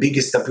became the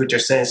biggest computer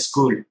science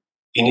school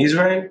in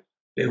Israel.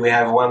 We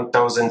have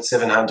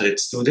 1,700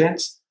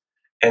 students.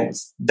 And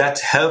that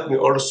helped me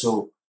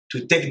also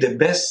to take the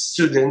best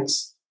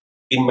students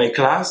in my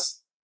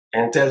class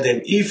and tell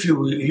them, if you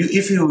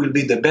will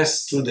be the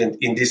best student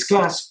in this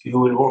class, you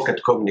will work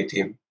at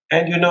Cogniteam.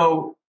 And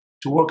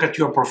to work at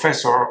your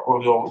professor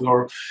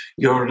or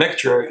your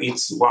lecturer,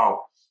 it's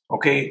wow.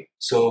 Okay,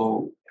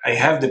 so I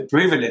have the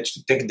privilege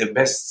to take the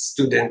best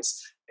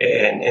students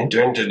and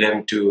to enter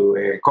them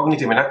to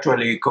Cogniteam. And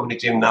actually,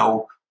 Cogniteam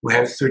now, we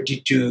have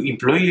 32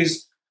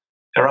 employees.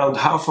 Around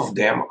half of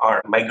them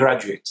are my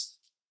graduates.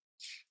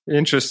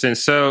 Interesting.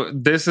 So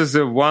this is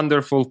a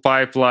wonderful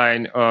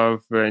pipeline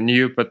of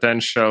new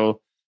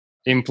potential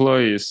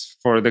employees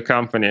for the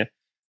company.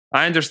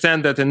 I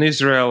understand that in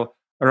Israel,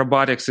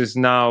 robotics is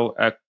now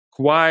a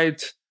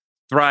quite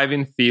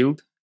thriving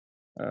field.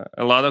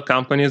 A lot of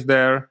companies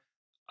there.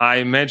 I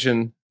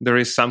imagine there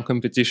is some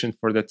competition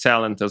for the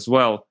talent as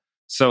well.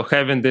 So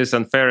having this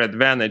unfair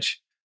advantage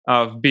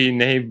of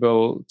being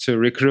able to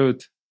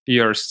recruit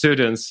your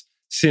students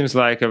seems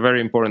like a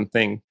very important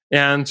thing.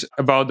 And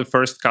about the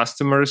first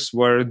customers,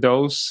 where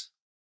those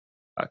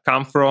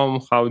come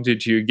from? How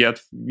did you get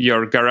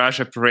your garage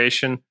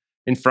operation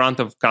in front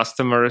of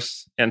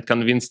customers and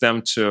convince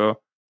them to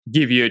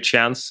give you a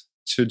chance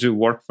to do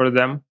work for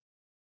them?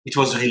 It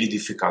was really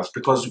difficult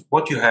because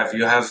what you have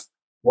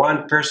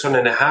 1.5 person,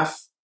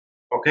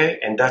 okay,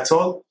 and that's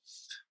all.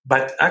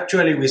 But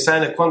actually, we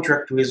signed a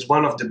contract with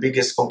one of the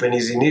biggest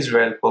companies in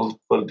Israel called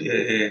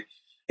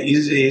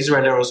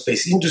Israel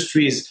Aerospace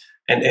Industries,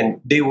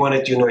 and they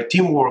wanted, a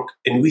teamwork,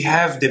 and we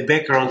have the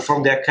background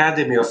from the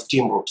Academy of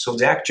Teamwork, so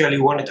they actually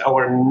wanted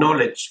our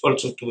knowledge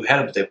also to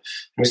help them.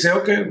 And we say,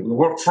 okay, we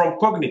work from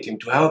Cogniteam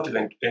to help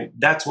you, and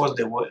that was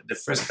the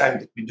first time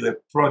that we do a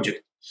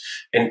project.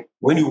 And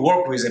when you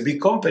work with a big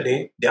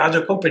company, the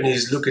other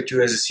companies look at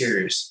you as a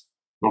serious.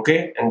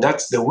 Okay, and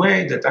that's the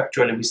way that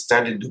actually we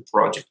started to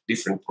do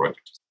different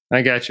projects.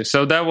 I got you.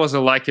 So that was a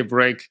lucky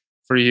break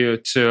for you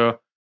to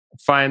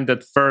find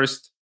that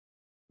first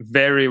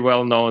very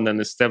well-known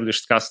and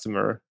established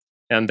customer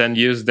and then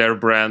use their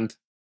brand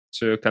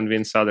to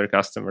convince other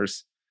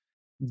customers.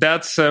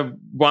 That's a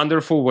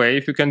wonderful way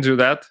if you can do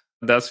that.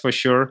 That's for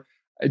sure.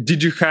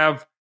 Did you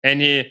have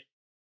any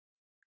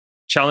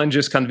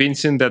challenges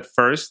convincing that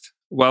first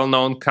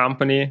well-known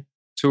company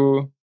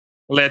to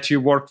let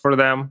you work for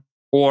them?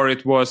 Or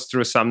it was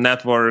through some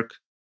network,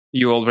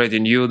 you already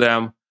knew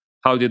them?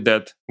 How did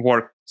that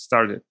work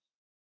started?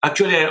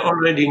 Actually, I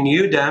already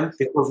knew them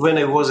because when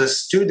I was a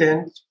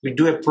student, we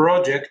do a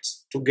project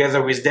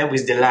together with them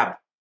with the lab.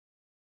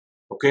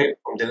 Okay,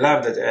 on the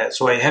lab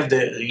so I have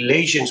the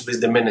relations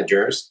with the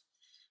managers,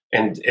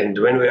 and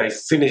when I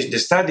finished the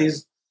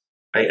studies,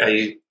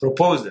 I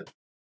proposed them.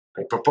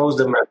 I proposed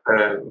them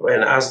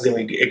and asked them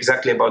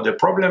exactly about the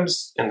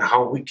problems and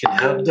how we can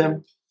help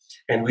them.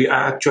 And we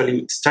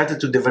actually started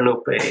to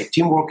develop a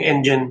teamwork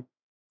engine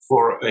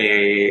for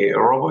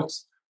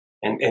robots.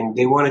 And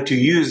they wanted to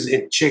use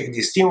and check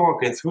this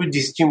teamwork. And through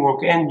this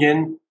teamwork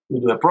engine, we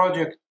do a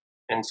project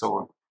and so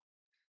on.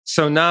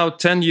 So now,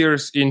 10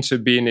 years into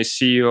being a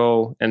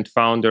CEO and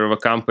founder of a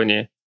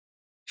company,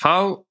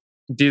 how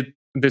did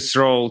this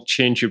role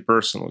change you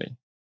personally?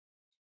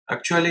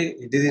 Actually,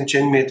 it didn't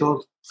change me at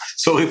all.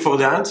 Sorry for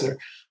the answer.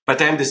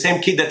 But I'm the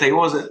same kid that I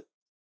was.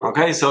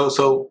 Okay,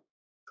 so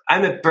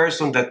I'm a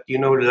person that,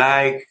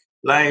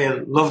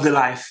 love the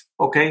life,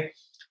 okay?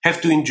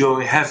 Have to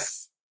enjoy,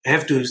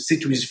 have to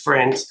sit with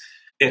friends.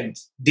 And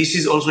this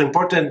is also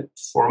important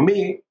for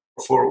me,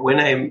 for when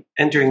I'm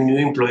entering new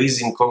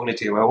employees in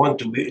Cogniteam. I want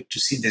to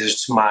see their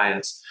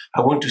smiles.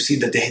 I want to see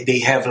that they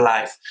have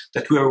life,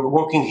 that we are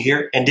working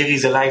here and there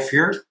is a life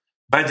here,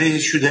 but they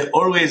should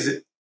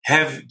always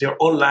have their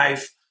own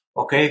life,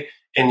 okay?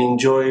 And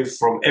enjoy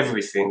from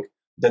everything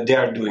that they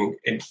are doing.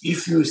 And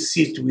if you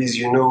sit with,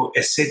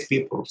 asset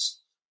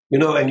peoples,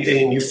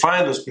 and you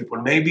find those people,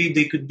 maybe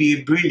they could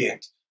be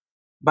brilliant,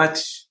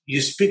 but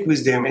you speak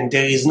with them and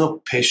there is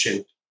no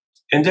passion,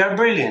 and they are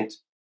brilliant,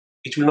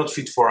 it will not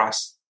fit for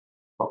us,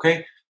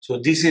 okay? So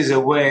this is a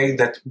way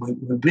that we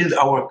build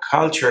our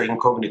culture in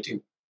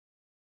Cogniteam,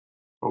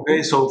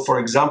 okay? So, for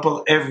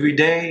example, every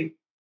day,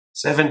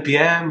 7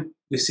 p.m.,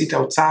 we sit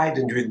outside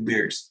and drink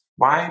beers.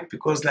 Why?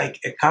 Because like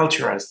a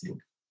cultural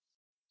thing.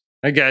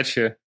 I got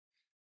you.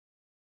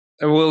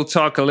 We'll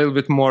talk a little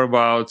bit more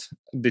about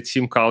the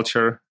team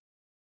culture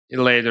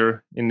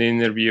later in the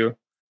interview.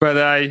 But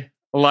I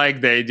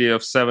like the idea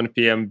of 7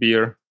 p.m.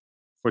 beer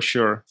for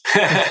sure.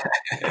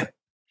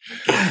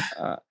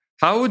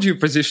 How would you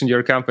position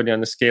your company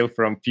on a scale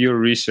from pure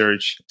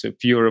research to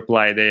pure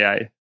applied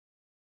AI?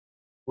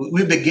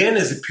 We began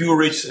as a pure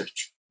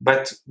research,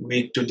 but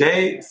we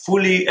today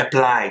fully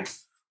applied.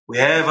 We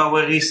have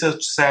our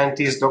research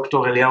scientist, Dr.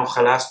 Eliyahu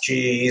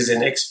Chalaschi. He's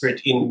an expert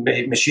in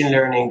machine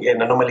learning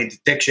and anomaly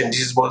detection.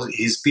 This was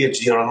his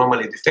Ph.D. on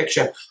anomaly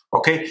detection,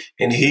 okay?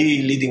 And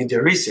he leading the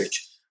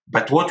research.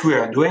 But what we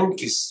are doing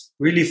is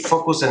really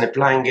focus on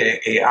applying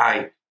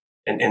AI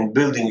and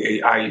building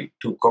AI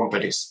to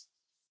companies.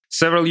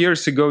 Several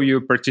years ago,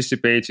 you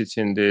participated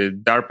in the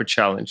DARPA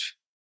challenge.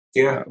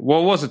 Yeah.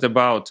 What was it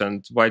about,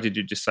 and why did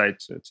you decide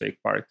to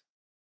take part?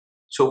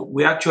 So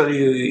we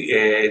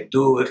actually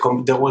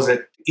there was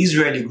an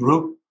Israeli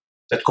group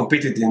that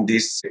competed in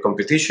this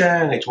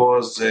competition. It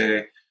was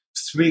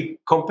two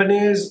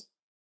companies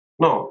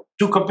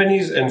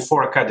and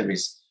four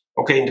academies.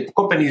 Okay, in the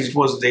companies, it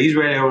was the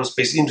Israeli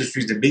aerospace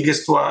industry, the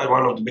biggest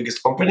one of the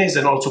biggest companies,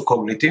 and also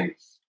Cogniteam,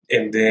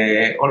 and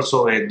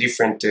also a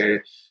different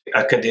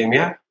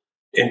academia.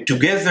 And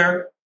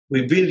together,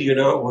 we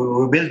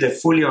build a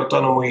fully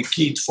autonomous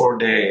kit for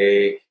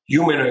the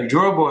humanoid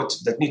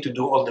robots that need to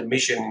do all the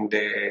mission in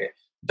the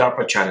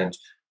DARPA challenge.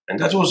 And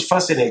that was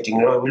fascinating.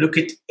 We look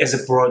at it as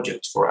a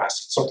project for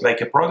us. It's not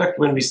like a product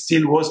when we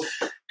still was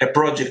a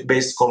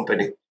project-based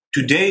company.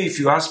 Today, if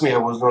you ask me, I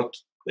will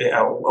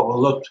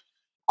not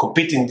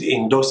compete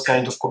in those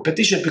kind of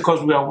competition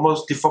because we are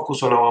mostly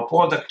focused on our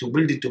product to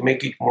build it, to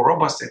make it more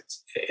robust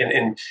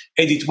and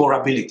add it more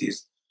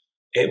abilities.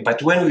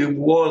 But when we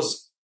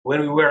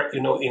were,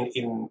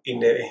 in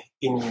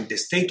the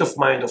state of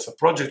mind of a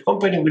project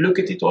company, we look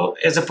at it all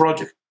as a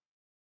project.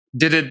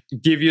 Did it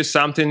give you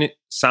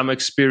some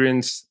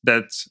experience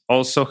that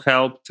also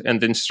helped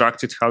and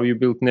instructed how you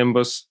built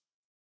Nimbus?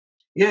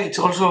 Yeah, it's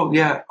also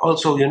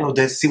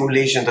the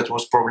simulation that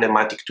was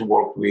problematic to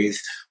work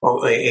with,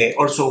 or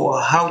also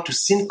how to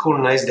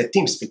synchronize the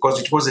teams, because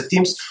it was a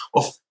teams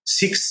of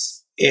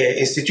 6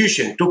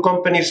 institutions, 2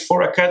 companies,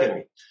 4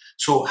 academy.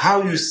 So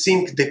how you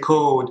sync the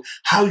code,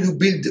 how you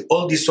build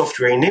all the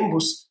software in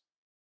Nimbus.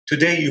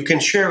 Today you can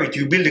share it.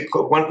 You build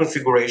one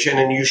configuration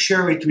and you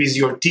share it with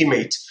your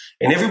teammates,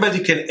 and everybody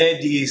can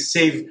add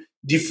save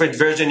different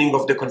versioning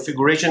of the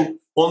configuration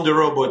on the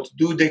robot,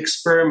 do the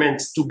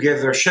experiments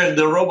together, share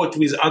the robot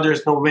with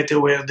others, no matter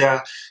where they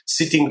are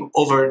sitting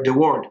over the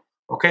world.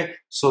 Okay,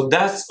 so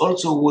that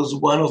also was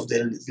one of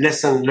the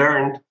lessons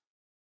learned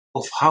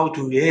of how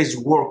to raise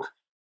work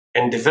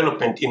and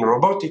development in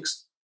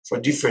robotics for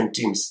different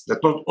teams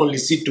that not only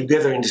sit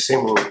together in the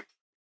same room.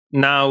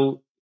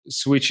 Now,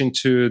 switching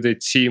to the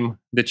team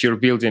that you're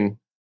building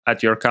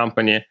at your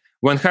company,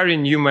 when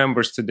hiring new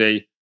members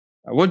today,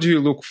 what do you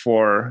look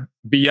for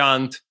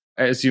beyond,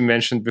 as you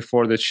mentioned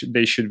before, that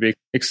they should be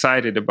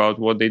excited about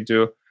what they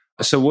do?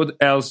 So what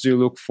else do you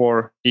look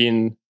for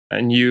in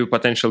new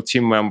potential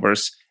team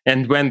members,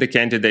 and when the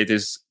candidate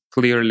is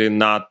clearly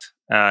not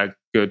a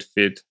good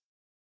fit?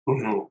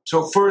 Mm-hmm.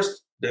 So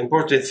first, the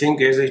important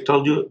thing, as I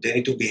told you, they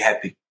need to be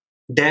happy.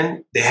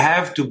 Then they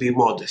have to be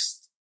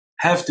modest.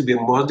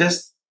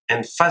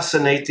 And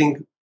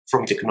fascinating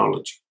from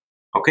technology.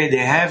 Okay, they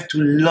have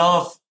to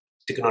love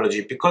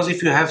technology, because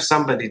if you have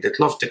somebody that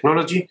loves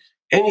technology,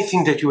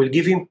 anything that you will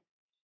give him,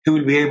 he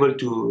will be able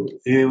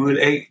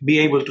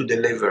to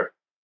deliver,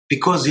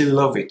 because he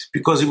love it,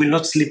 because he will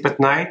not sleep at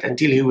night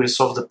until he will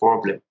solve the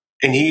problem,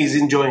 and he is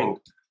enjoying.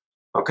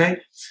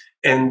 Okay,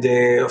 and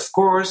of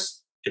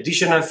course,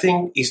 additional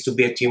thing is to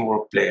be a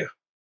teamwork player.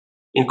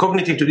 In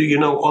Cogniteam today,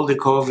 all the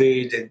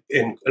COVID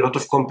and a lot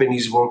of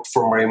companies work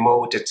from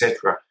remote,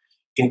 etc.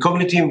 In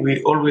Cogniteam,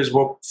 we always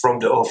work from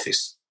the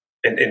office.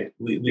 And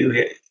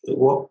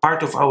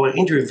part of our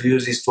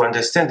interviews is to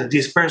understand that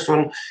this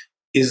person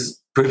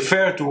is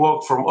prefer to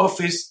work from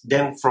office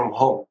than from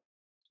home.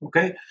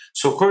 Okay,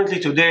 so currently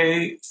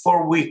today,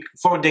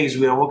 4 days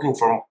we are working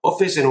from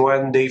office and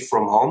 1 day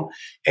from home.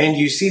 And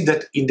you see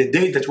that in the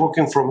day that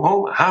working from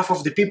home, half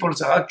of the people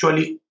are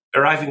actually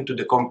arriving to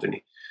the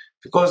company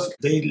because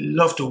they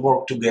love to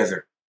work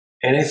together.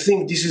 And I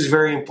think this is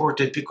very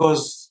important,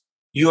 because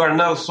you are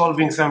now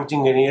solving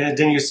something, and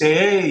then you say,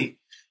 "Hey,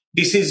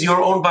 this is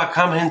your own back,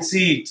 come and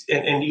see it,"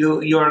 and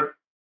you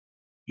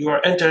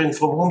are entering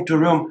from room to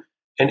room,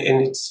 and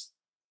it's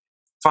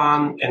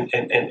fun,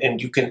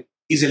 and you can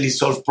easily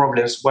solve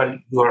problems while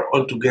you are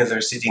all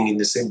together sitting in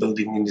the same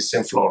building, in the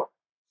same floor.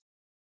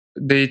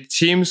 The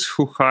teams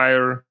who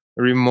hire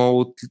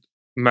remote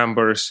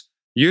members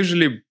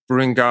usually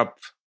bring up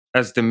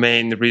as the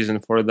main reason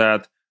for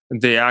that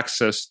the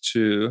access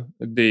to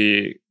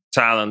the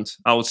talent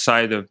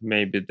outside of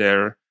maybe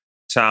their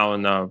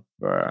town of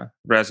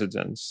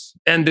residence.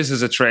 And this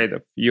is a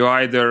trade-off. You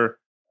either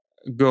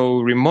go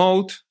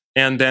remote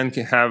and then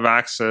can have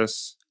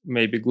access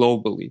maybe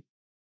globally,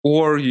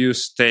 or you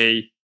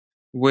stay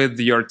with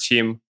your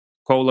team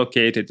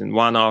co-located in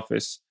one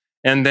office,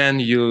 and then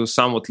you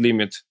somewhat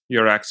limit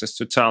your access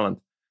to talent.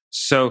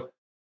 So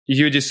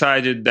you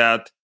decided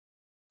that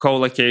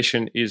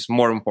co-location is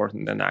more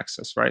important than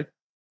access, right?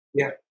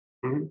 Yeah.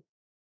 Mm-hmm.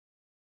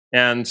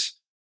 And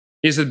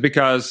is it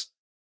because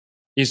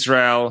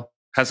Israel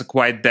has a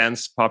quite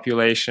dense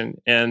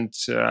population and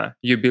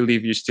you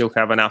believe you still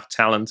have enough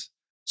talent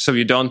so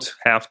you don't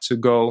have to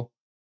go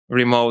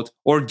remote?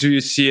 Or do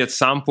you see at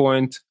some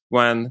point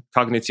when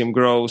Cogniteam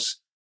grows,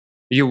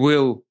 you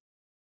will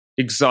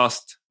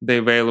exhaust the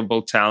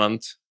available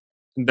talent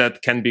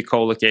that can be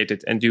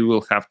co-located and you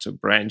will have to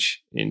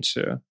branch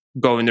into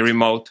going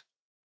remote?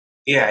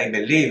 Yeah, I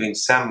believe in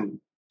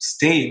some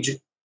stage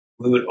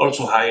we will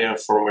also hire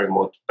from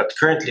remote. But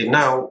currently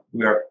now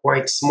we are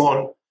quite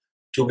small,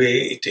 to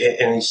be,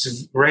 and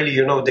it's really,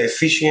 the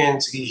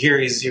efficiency here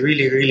is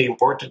really, really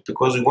important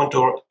because we want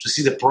to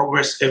see the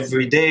progress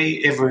every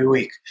day, every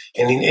week,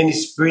 and in any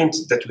sprint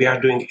that we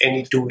are doing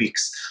any 2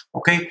 weeks.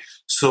 Okay,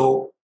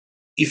 so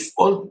if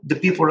all the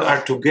people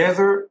are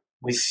together,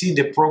 we see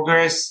the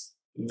progress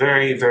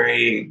very,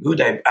 very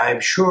good. I'm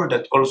sure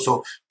that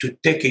also to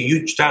take a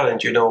huge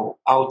talent,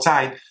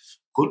 outside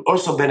could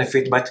also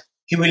benefit, but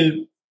he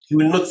will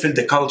not feel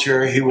the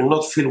culture. He will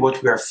not feel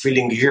what we are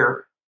feeling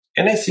here.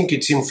 And I think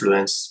it's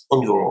influence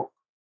on your own.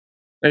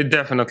 It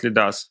definitely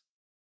does.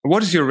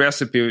 What is your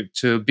recipe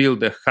to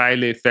build a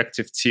highly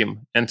effective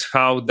team and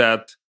how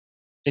that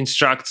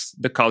instructs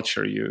the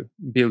culture you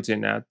build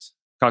in at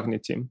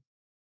Cogniteam?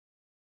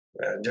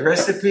 The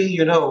recipe,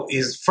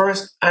 is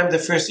first, I'm the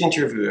first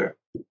interviewer.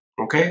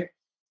 Okay?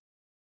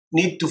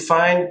 Need to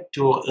find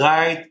to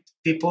write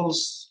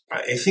people's,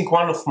 I think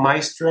one of my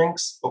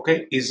strengths,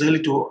 okay, is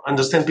really to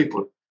understand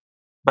people.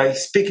 By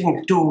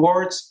speaking 2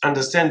 words,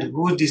 understand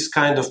who this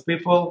kind of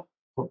people,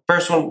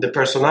 the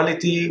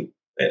personality,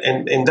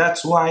 and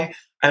that's why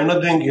I'm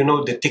not doing,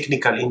 the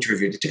technical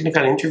interview. The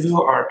technical interview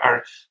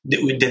are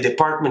with the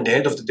department, the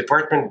head of the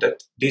department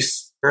that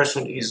this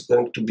person is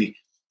going to be,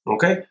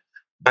 okay?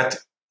 But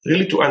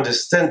really to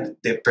understand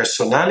the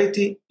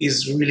personality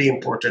is really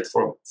important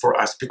for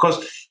us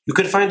because you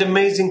can find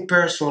amazing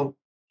person,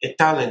 a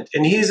talent,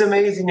 and he is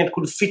amazing and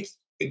could fit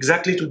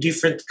exactly to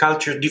different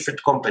culture,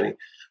 different company.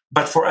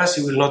 But for us,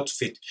 it will not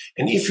fit.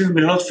 And if it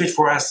will not fit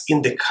for us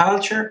in the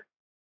culture,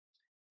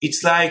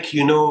 it's like,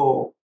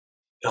 a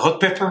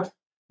hot pepper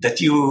that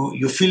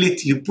you feel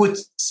it, you put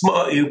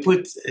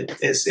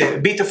a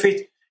bit of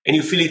it and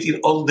you feel it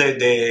in all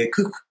the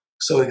cook.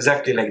 So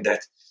exactly like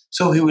that.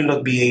 So he will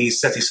not be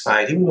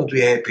satisfied. He will not be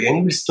happy. And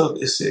he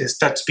will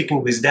start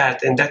speaking with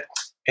that and that.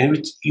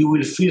 And you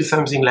will feel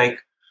something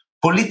like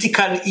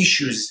political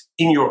issues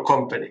in your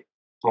company.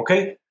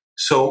 Okay?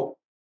 So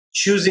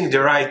choosing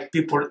the right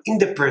people in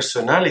the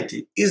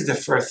personality is the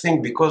first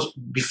thing because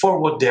before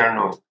what they are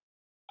known.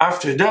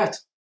 After that,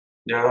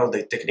 there are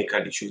the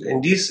technical issues.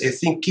 And this, I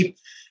think, keep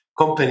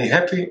company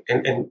happy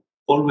and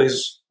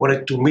always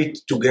wanted to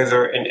meet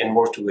together and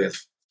work together.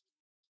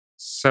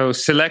 So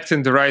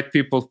selecting the right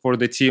people for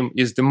the team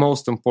is the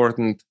most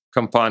important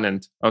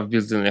component of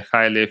building a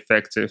highly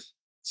effective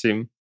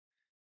team.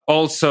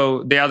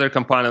 Also, the other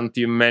component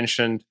you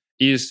mentioned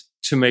is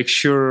to make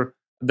sure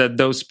that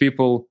those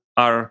people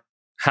are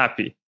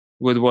happy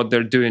with what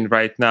they're doing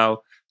right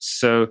now.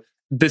 So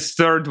this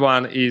third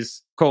one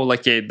is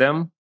co-locate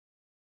them,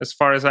 as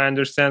far as I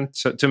understand,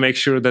 so to make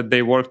sure that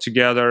they work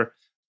together,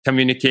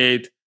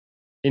 communicate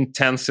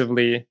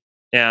intensively,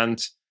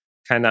 and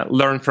kind of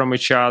learn from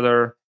each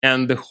other,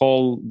 and the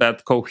whole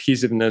that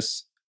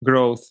cohesiveness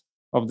growth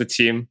of the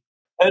team.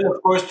 And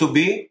of course, to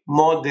be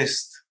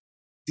modest.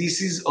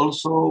 This is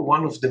also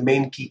one of the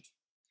main key.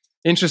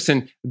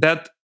 Interesting.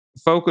 That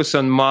focus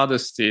on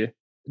modesty,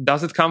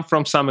 does it come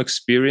from some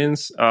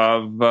experience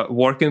of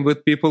working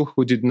with people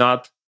who did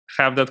not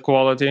have that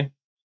quality?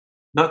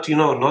 Not in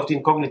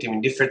Cogniteam,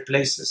 in different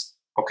places.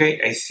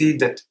 Okay, I see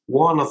that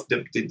one of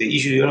the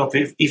issue,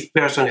 if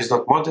person is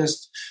not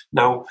modest,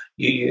 now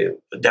the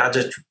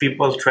other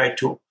people try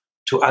to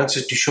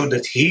answer to show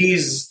that he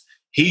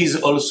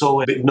is also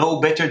know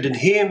better than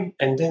him,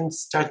 and then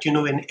start,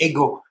 an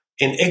ego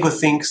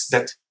thinks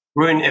that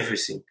ruin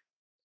everything.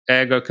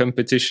 Ego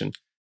competition.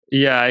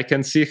 Yeah, I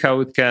can see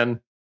how it can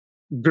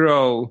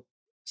grow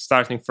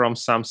starting from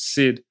some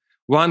seed.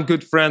 One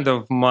good friend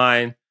of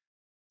mine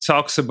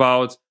talks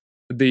about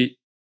the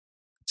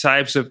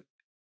types of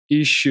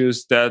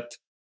issues that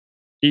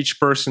each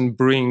person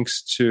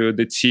brings to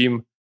the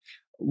team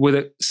with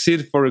a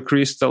seed for a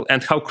crystal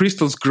and how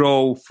crystals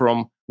grow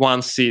from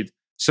one seed.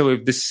 So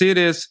if the seed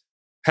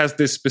has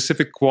these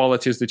specific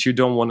qualities that you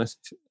don't want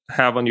to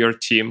have on your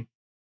team,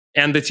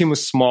 and the team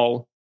is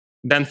small,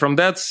 then from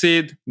that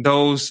seed,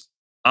 those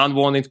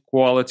unwanted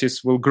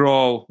qualities will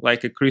grow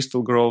like a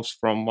crystal grows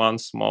from one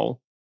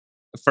small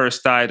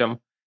first item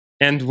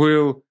and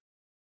will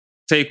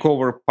take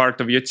over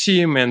part of your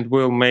team and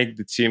will make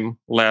the team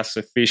less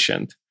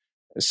efficient.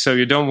 So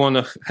you don't want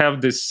to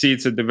have these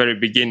seeds at the very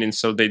beginning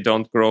so they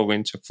don't grow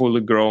into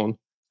fully grown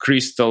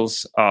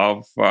crystals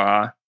of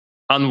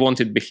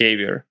unwanted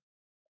behavior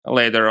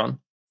later on.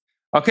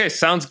 Okay,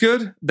 sounds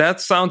good.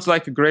 That sounds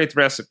like a great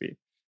recipe.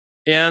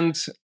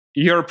 And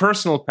your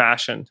personal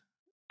passion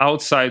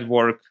outside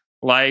work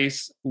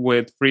lies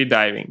with free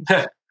diving.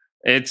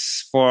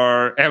 It's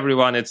for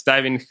everyone. It's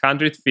diving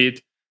 100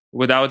 feet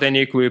without any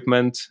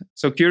equipment.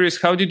 So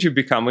curious, how did you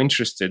become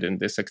interested in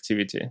this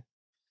activity?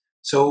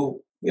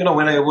 So,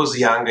 when I was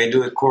young, I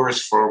do a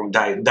course from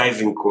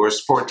diving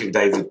course, sportive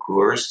diving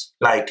course,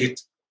 like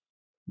it.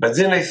 But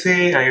then I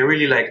say I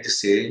really like the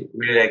sea,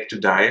 really like to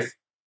dive.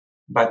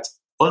 But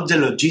all the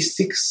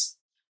logistics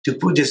to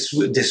put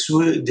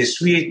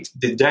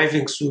the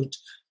diving suit,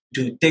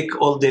 to take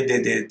all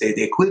the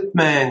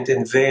equipment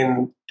and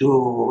then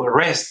to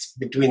rest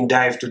between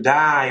dive to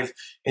dive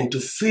and to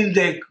fill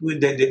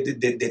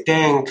the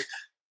tank.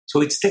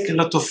 So it's take a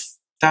lot of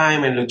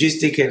time and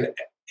logistic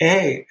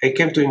hey, I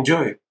came to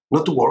enjoy,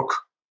 not to work.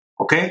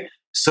 Okay?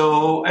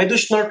 So I do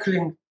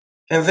snorkeling.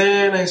 And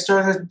then I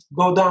started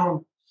go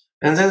down.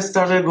 And then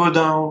started go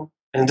down.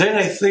 And then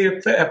I see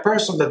a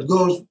person that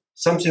goes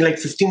something like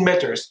 15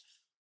 meters,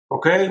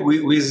 okay,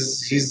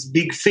 with his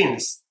big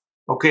fins.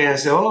 Okay, I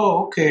said,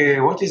 oh, okay,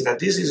 what is that?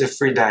 This is a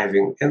free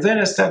diving. And then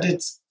I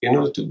started,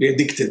 to be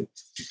addicted.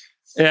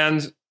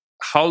 And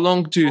how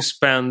long do you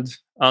spend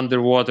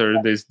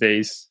underwater these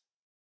days?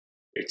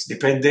 It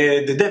depends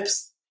the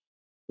depth.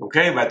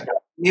 Okay, but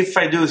if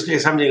I do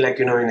something like,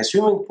 in a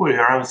swimming pool,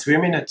 around 3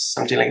 minutes,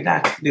 something like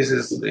that, this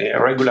is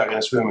regular in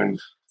a swimming.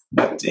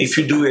 But if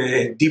you do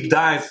a deep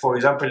dive, for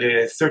example,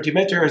 30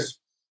 meters,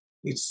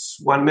 it's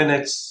 1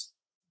 minute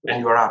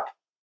and you're up.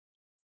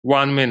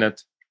 1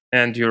 minute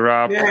and you're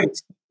up. Yeah,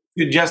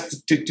 you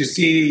just to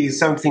see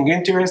something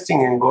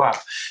interesting and go up.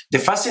 The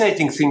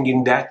fascinating thing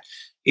in that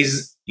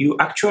is you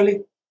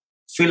actually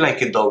feel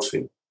like a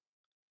dolphin.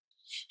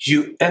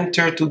 You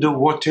enter to the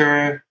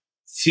water,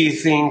 see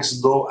things,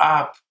 go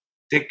up,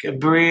 take a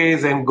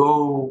breath and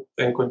go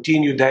and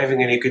continue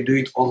diving, and you can do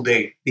it all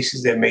day. This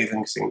is the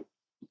amazing thing.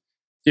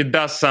 It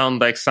does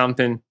sound like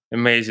something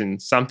amazing,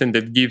 something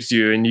that gives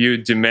you a new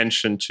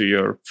dimension to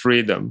your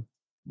freedom.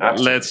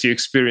 Absolutely. Lets you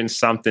experience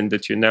something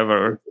that you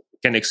never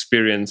can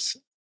experience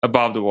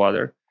above the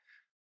water.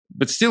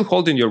 But still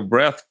holding your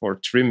breath for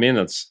 3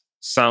 minutes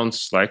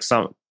sounds like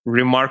some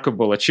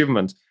remarkable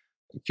achievement.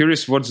 I'm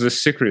curious, what's the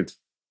secret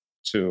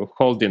to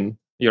holding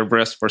your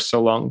breath for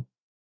so long?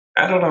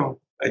 I don't know.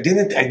 I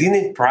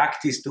didn't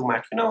practice too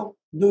much.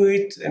 Do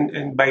it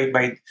and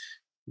by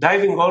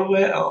diving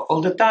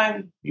all the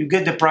time, you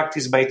get the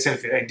practice by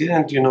itself. I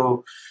didn't,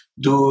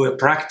 do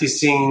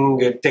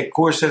practicing, take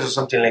courses or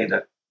something like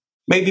that.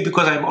 Maybe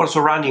because I'm also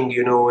running,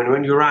 and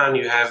when you run,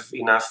 you have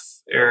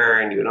enough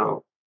air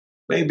and,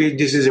 maybe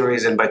this is a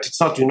reason, but it's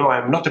not,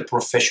 I'm not a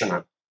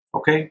professional,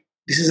 okay?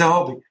 This is a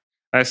hobby.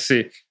 I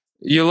see.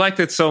 You liked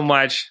it so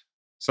much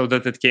so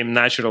that it came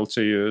natural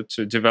to you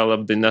to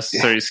develop the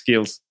necessary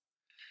skills.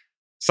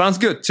 Sounds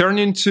good.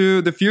 Turning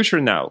to the future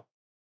now.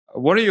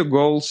 What are your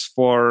goals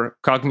for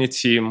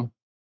Cogniteam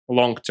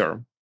long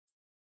term?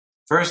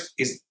 First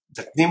is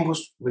that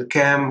Nimbus will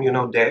become,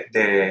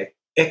 the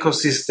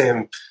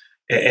ecosystem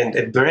and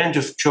a brand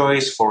of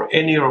choice for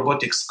any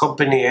robotics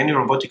company, any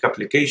robotic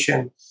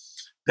application,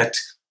 that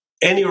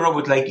any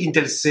robot like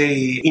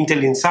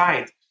Intel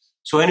inside.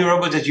 So any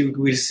robot that you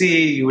will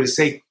see, you will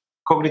say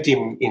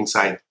Cogniteam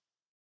inside.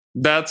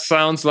 That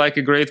sounds like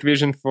a great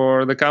vision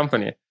for the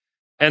company.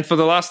 And for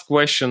the last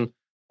question,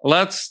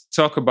 let's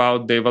talk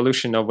about the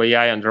evolution of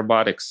AI and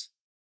robotics.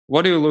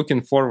 What are you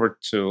looking forward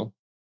to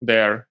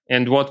there,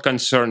 and what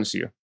concerns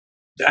you?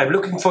 I'm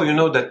looking for,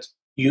 that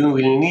you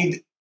will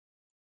need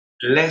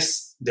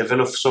less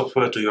developed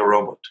software to your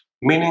robot,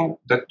 meaning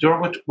that the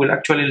robot will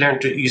actually learn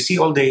to. You see,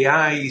 all the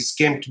AI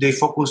came today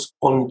focus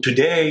on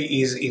today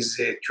is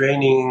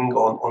training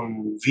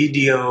on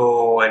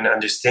video and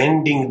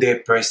understanding the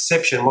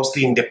perception,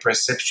 mostly in the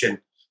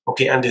perception.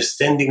 Okay,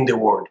 understanding the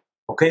world.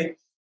 Okay,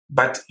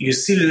 but you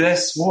see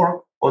less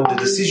work on the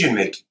decision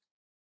making.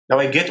 Now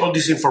I get all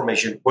this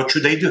information. What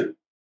should I do?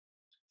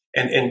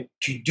 And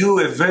to do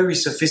a very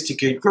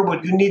sophisticated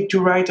robot, you need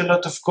to write a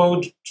lot of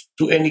code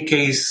to any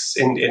case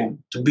and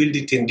to build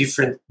it in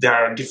there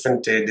are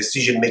different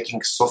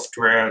decision-making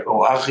software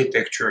or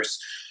architectures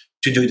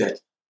to do that.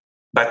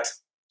 But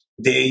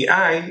the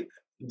AI,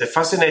 the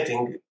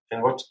fascinating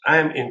and what I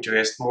am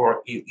interested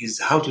more is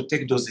how to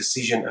take those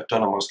decisions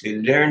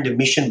autonomously, learn the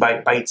mission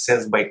by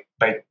itself, by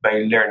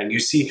learning.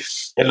 You see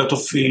a lot of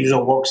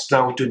works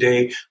now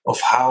today of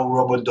how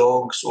robot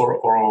dogs or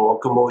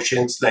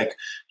locomotions like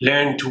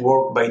learn to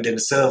work by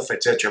themselves,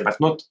 etc., but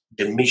not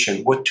the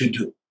mission, what to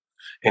do.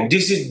 And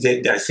this is,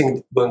 I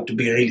think, going to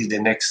be really the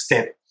next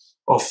step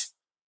of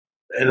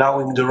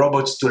allowing the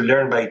robots to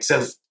learn by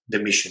itself the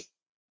mission.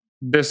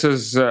 This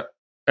is a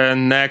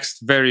next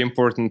very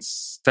important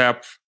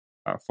step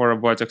for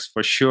robotics,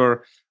 for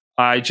sure.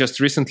 I just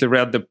recently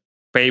read the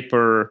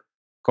paper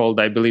called,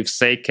 I believe,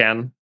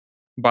 SayCan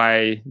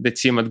by the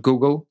team at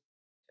Google,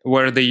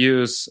 where they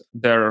use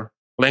their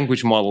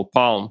language model,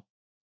 Palm,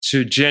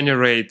 to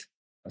generate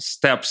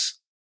steps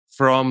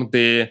from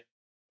the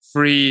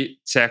free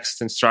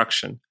text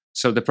instruction.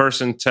 So the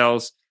person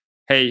tells,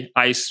 hey,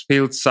 I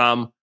spilled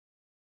some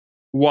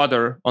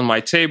water on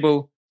my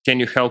table. Can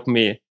you help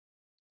me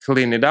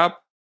clean it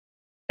up?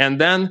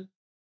 And then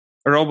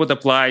a robot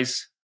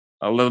applies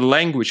a little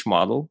language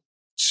model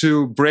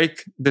to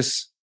break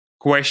this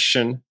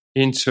question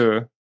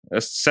into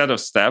a set of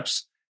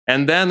steps.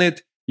 And then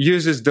it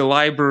uses the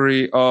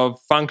library of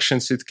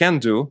functions it can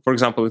do. For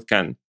example, it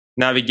can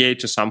navigate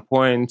to some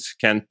point,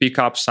 can pick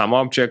up some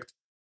object.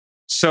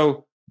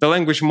 So the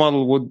language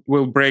model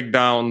will break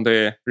down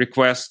the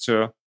request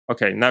to,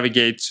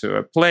 navigate to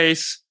a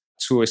place,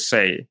 to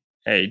say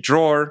a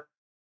drawer,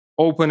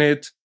 open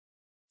it,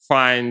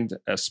 find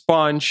a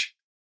sponge,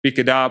 pick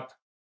it up,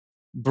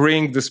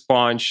 bring the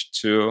sponge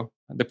to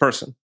the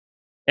person.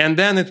 And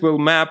then it will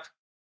map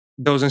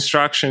those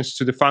instructions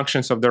to the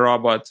functions of the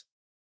robot.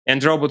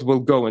 And the robot will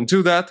go and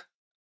do that.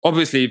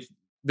 obviously, if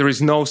there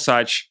is no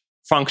such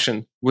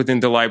function within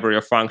the library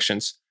of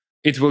functions,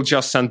 it will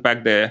just send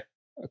back the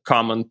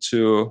command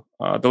to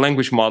the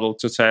language model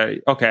to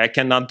say, okay, I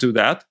cannot do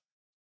that.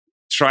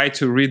 Try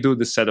to redo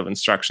the set of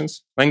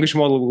instructions. Language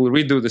model will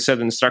redo the set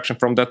of instruction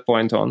from that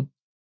point on.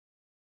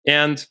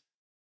 And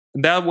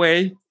that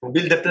way,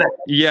 build the plan.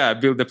 Yeah,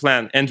 build the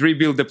plan and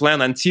rebuild the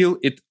plan until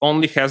it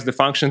only has the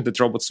function that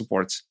robot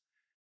supports.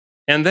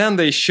 And then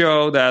they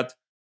show that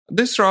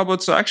these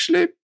robots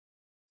actually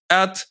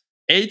at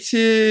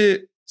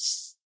 80%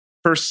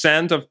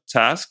 of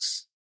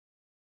tasks,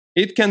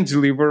 it can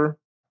deliver.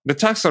 The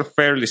tasks are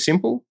fairly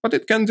simple, but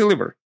it can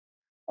deliver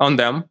on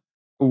them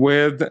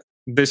with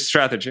this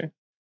strategy.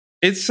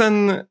 It's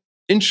a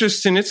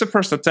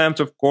first attempt,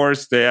 of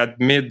course. They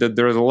admit that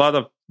there is a lot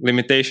of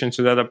limitation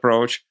to that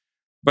approach,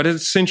 but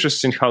it's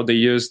interesting how they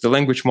use the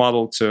language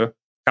model to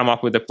come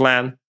up with a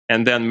plan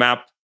and then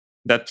map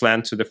that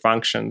plan to the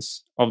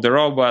functions of the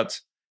robot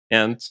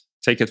and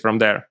take it from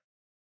there.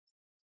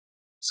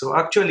 So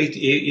actually,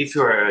 if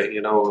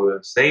you're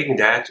saying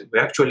that, we're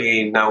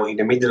actually now in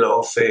the middle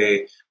of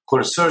a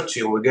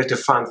consortium. We get a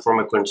fund from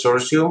a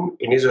consortium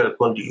in Israel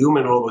called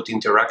Human-Robot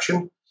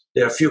Interaction.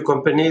 There are a few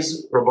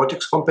companies,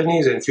 robotics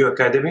companies, and a few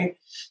academy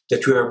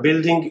that we are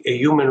building a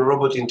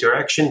human-robot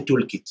interaction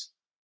toolkit.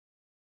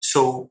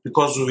 So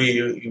because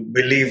we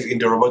believe in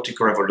the robotic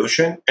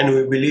revolution and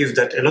we believe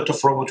that a lot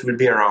of robots will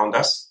be around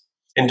us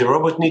and the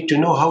robot need to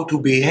know how to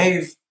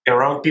behave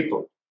around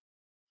people.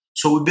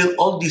 So we build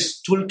all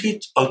this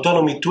toolkit,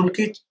 autonomy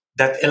toolkit,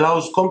 that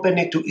allows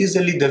company to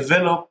easily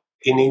develop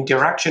an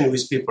interaction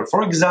with people.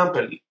 For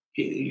example,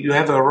 you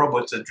have a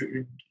robot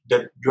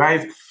that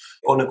drive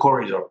on a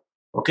corridor,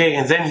 okay,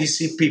 and then he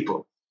see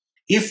people.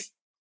 If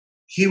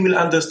he will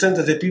understand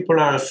that the people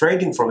are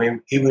afraid from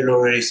him, he will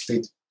already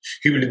speed.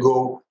 He will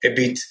go a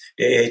bit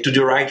to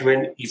the right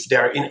if they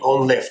are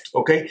on left,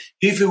 okay?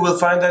 If he will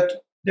find that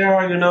there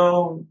are,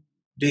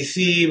 they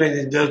see him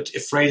and they're not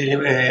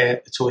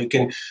afraid, so he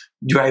can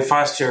drive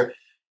faster.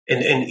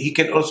 And he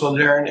can also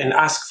learn and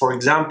ask, for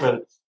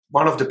example,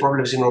 one of the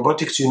problems in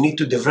robotics, you need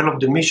to develop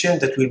the mission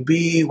that will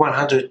be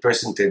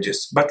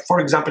 100%. But for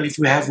example, if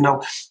you have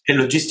now a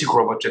logistic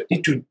robot that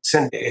need to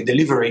send a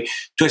delivery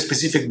to a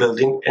specific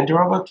building and the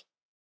robot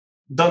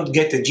don't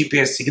get a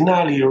GPS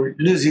signal, he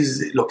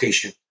loses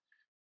location.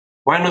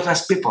 Why not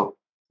ask people?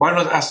 Why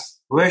not ask,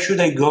 where should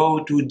I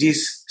go to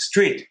this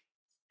street?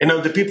 And now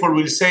the people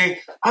will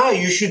say,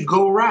 you should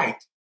go right.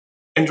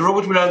 And the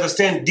robot will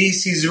understand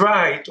this is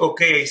right.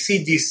 Okay, I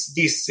see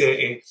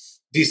the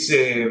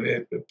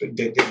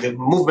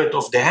movement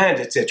of the hand,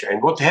 etc.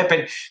 And what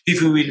happens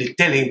if we will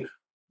tell him,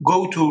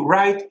 go to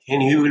right,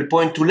 and he will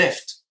point to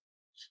left?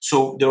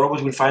 So the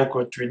robot will find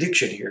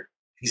contradiction here.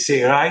 He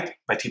say right,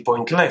 but he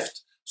point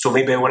left. So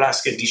maybe I will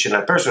ask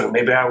additional person.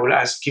 Maybe I will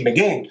ask him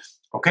again.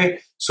 Okay,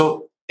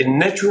 so a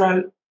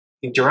natural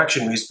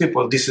interaction with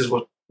people, this is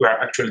what we are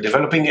actually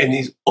developing.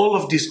 And all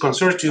of this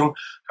consortium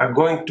are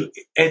going to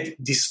add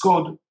this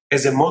code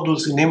as a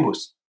modules in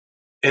Nimbus,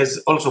 as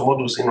also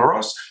modules in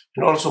ROS,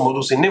 and also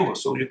modules in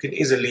Nimbus. So you can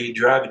easily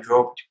drag,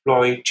 drop,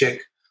 deploy, check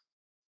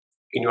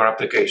in your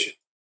application.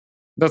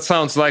 That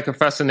sounds like a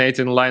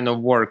fascinating line of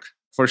work,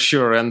 for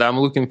sure. And I'm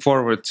looking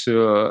forward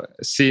to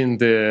seeing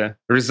the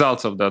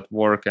results of that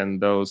work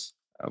and those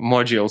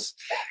modules.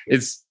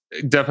 It's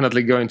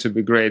definitely going to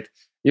be great.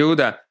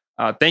 Yehuda,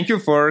 thank you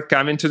for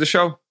coming to the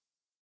show.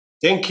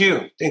 Thank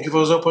you. Thank you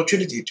for the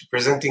opportunity to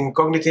presenting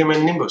Cogniteam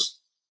and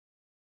Nimbus.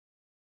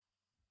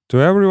 To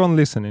everyone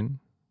listening,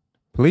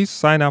 please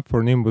sign up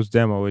for Nimbus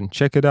demo and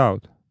check it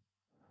out.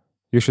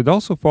 You should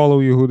also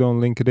follow Yehuda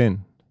on LinkedIn.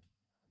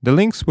 The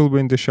links will be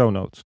in the show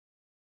notes.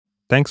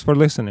 Thanks for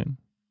listening.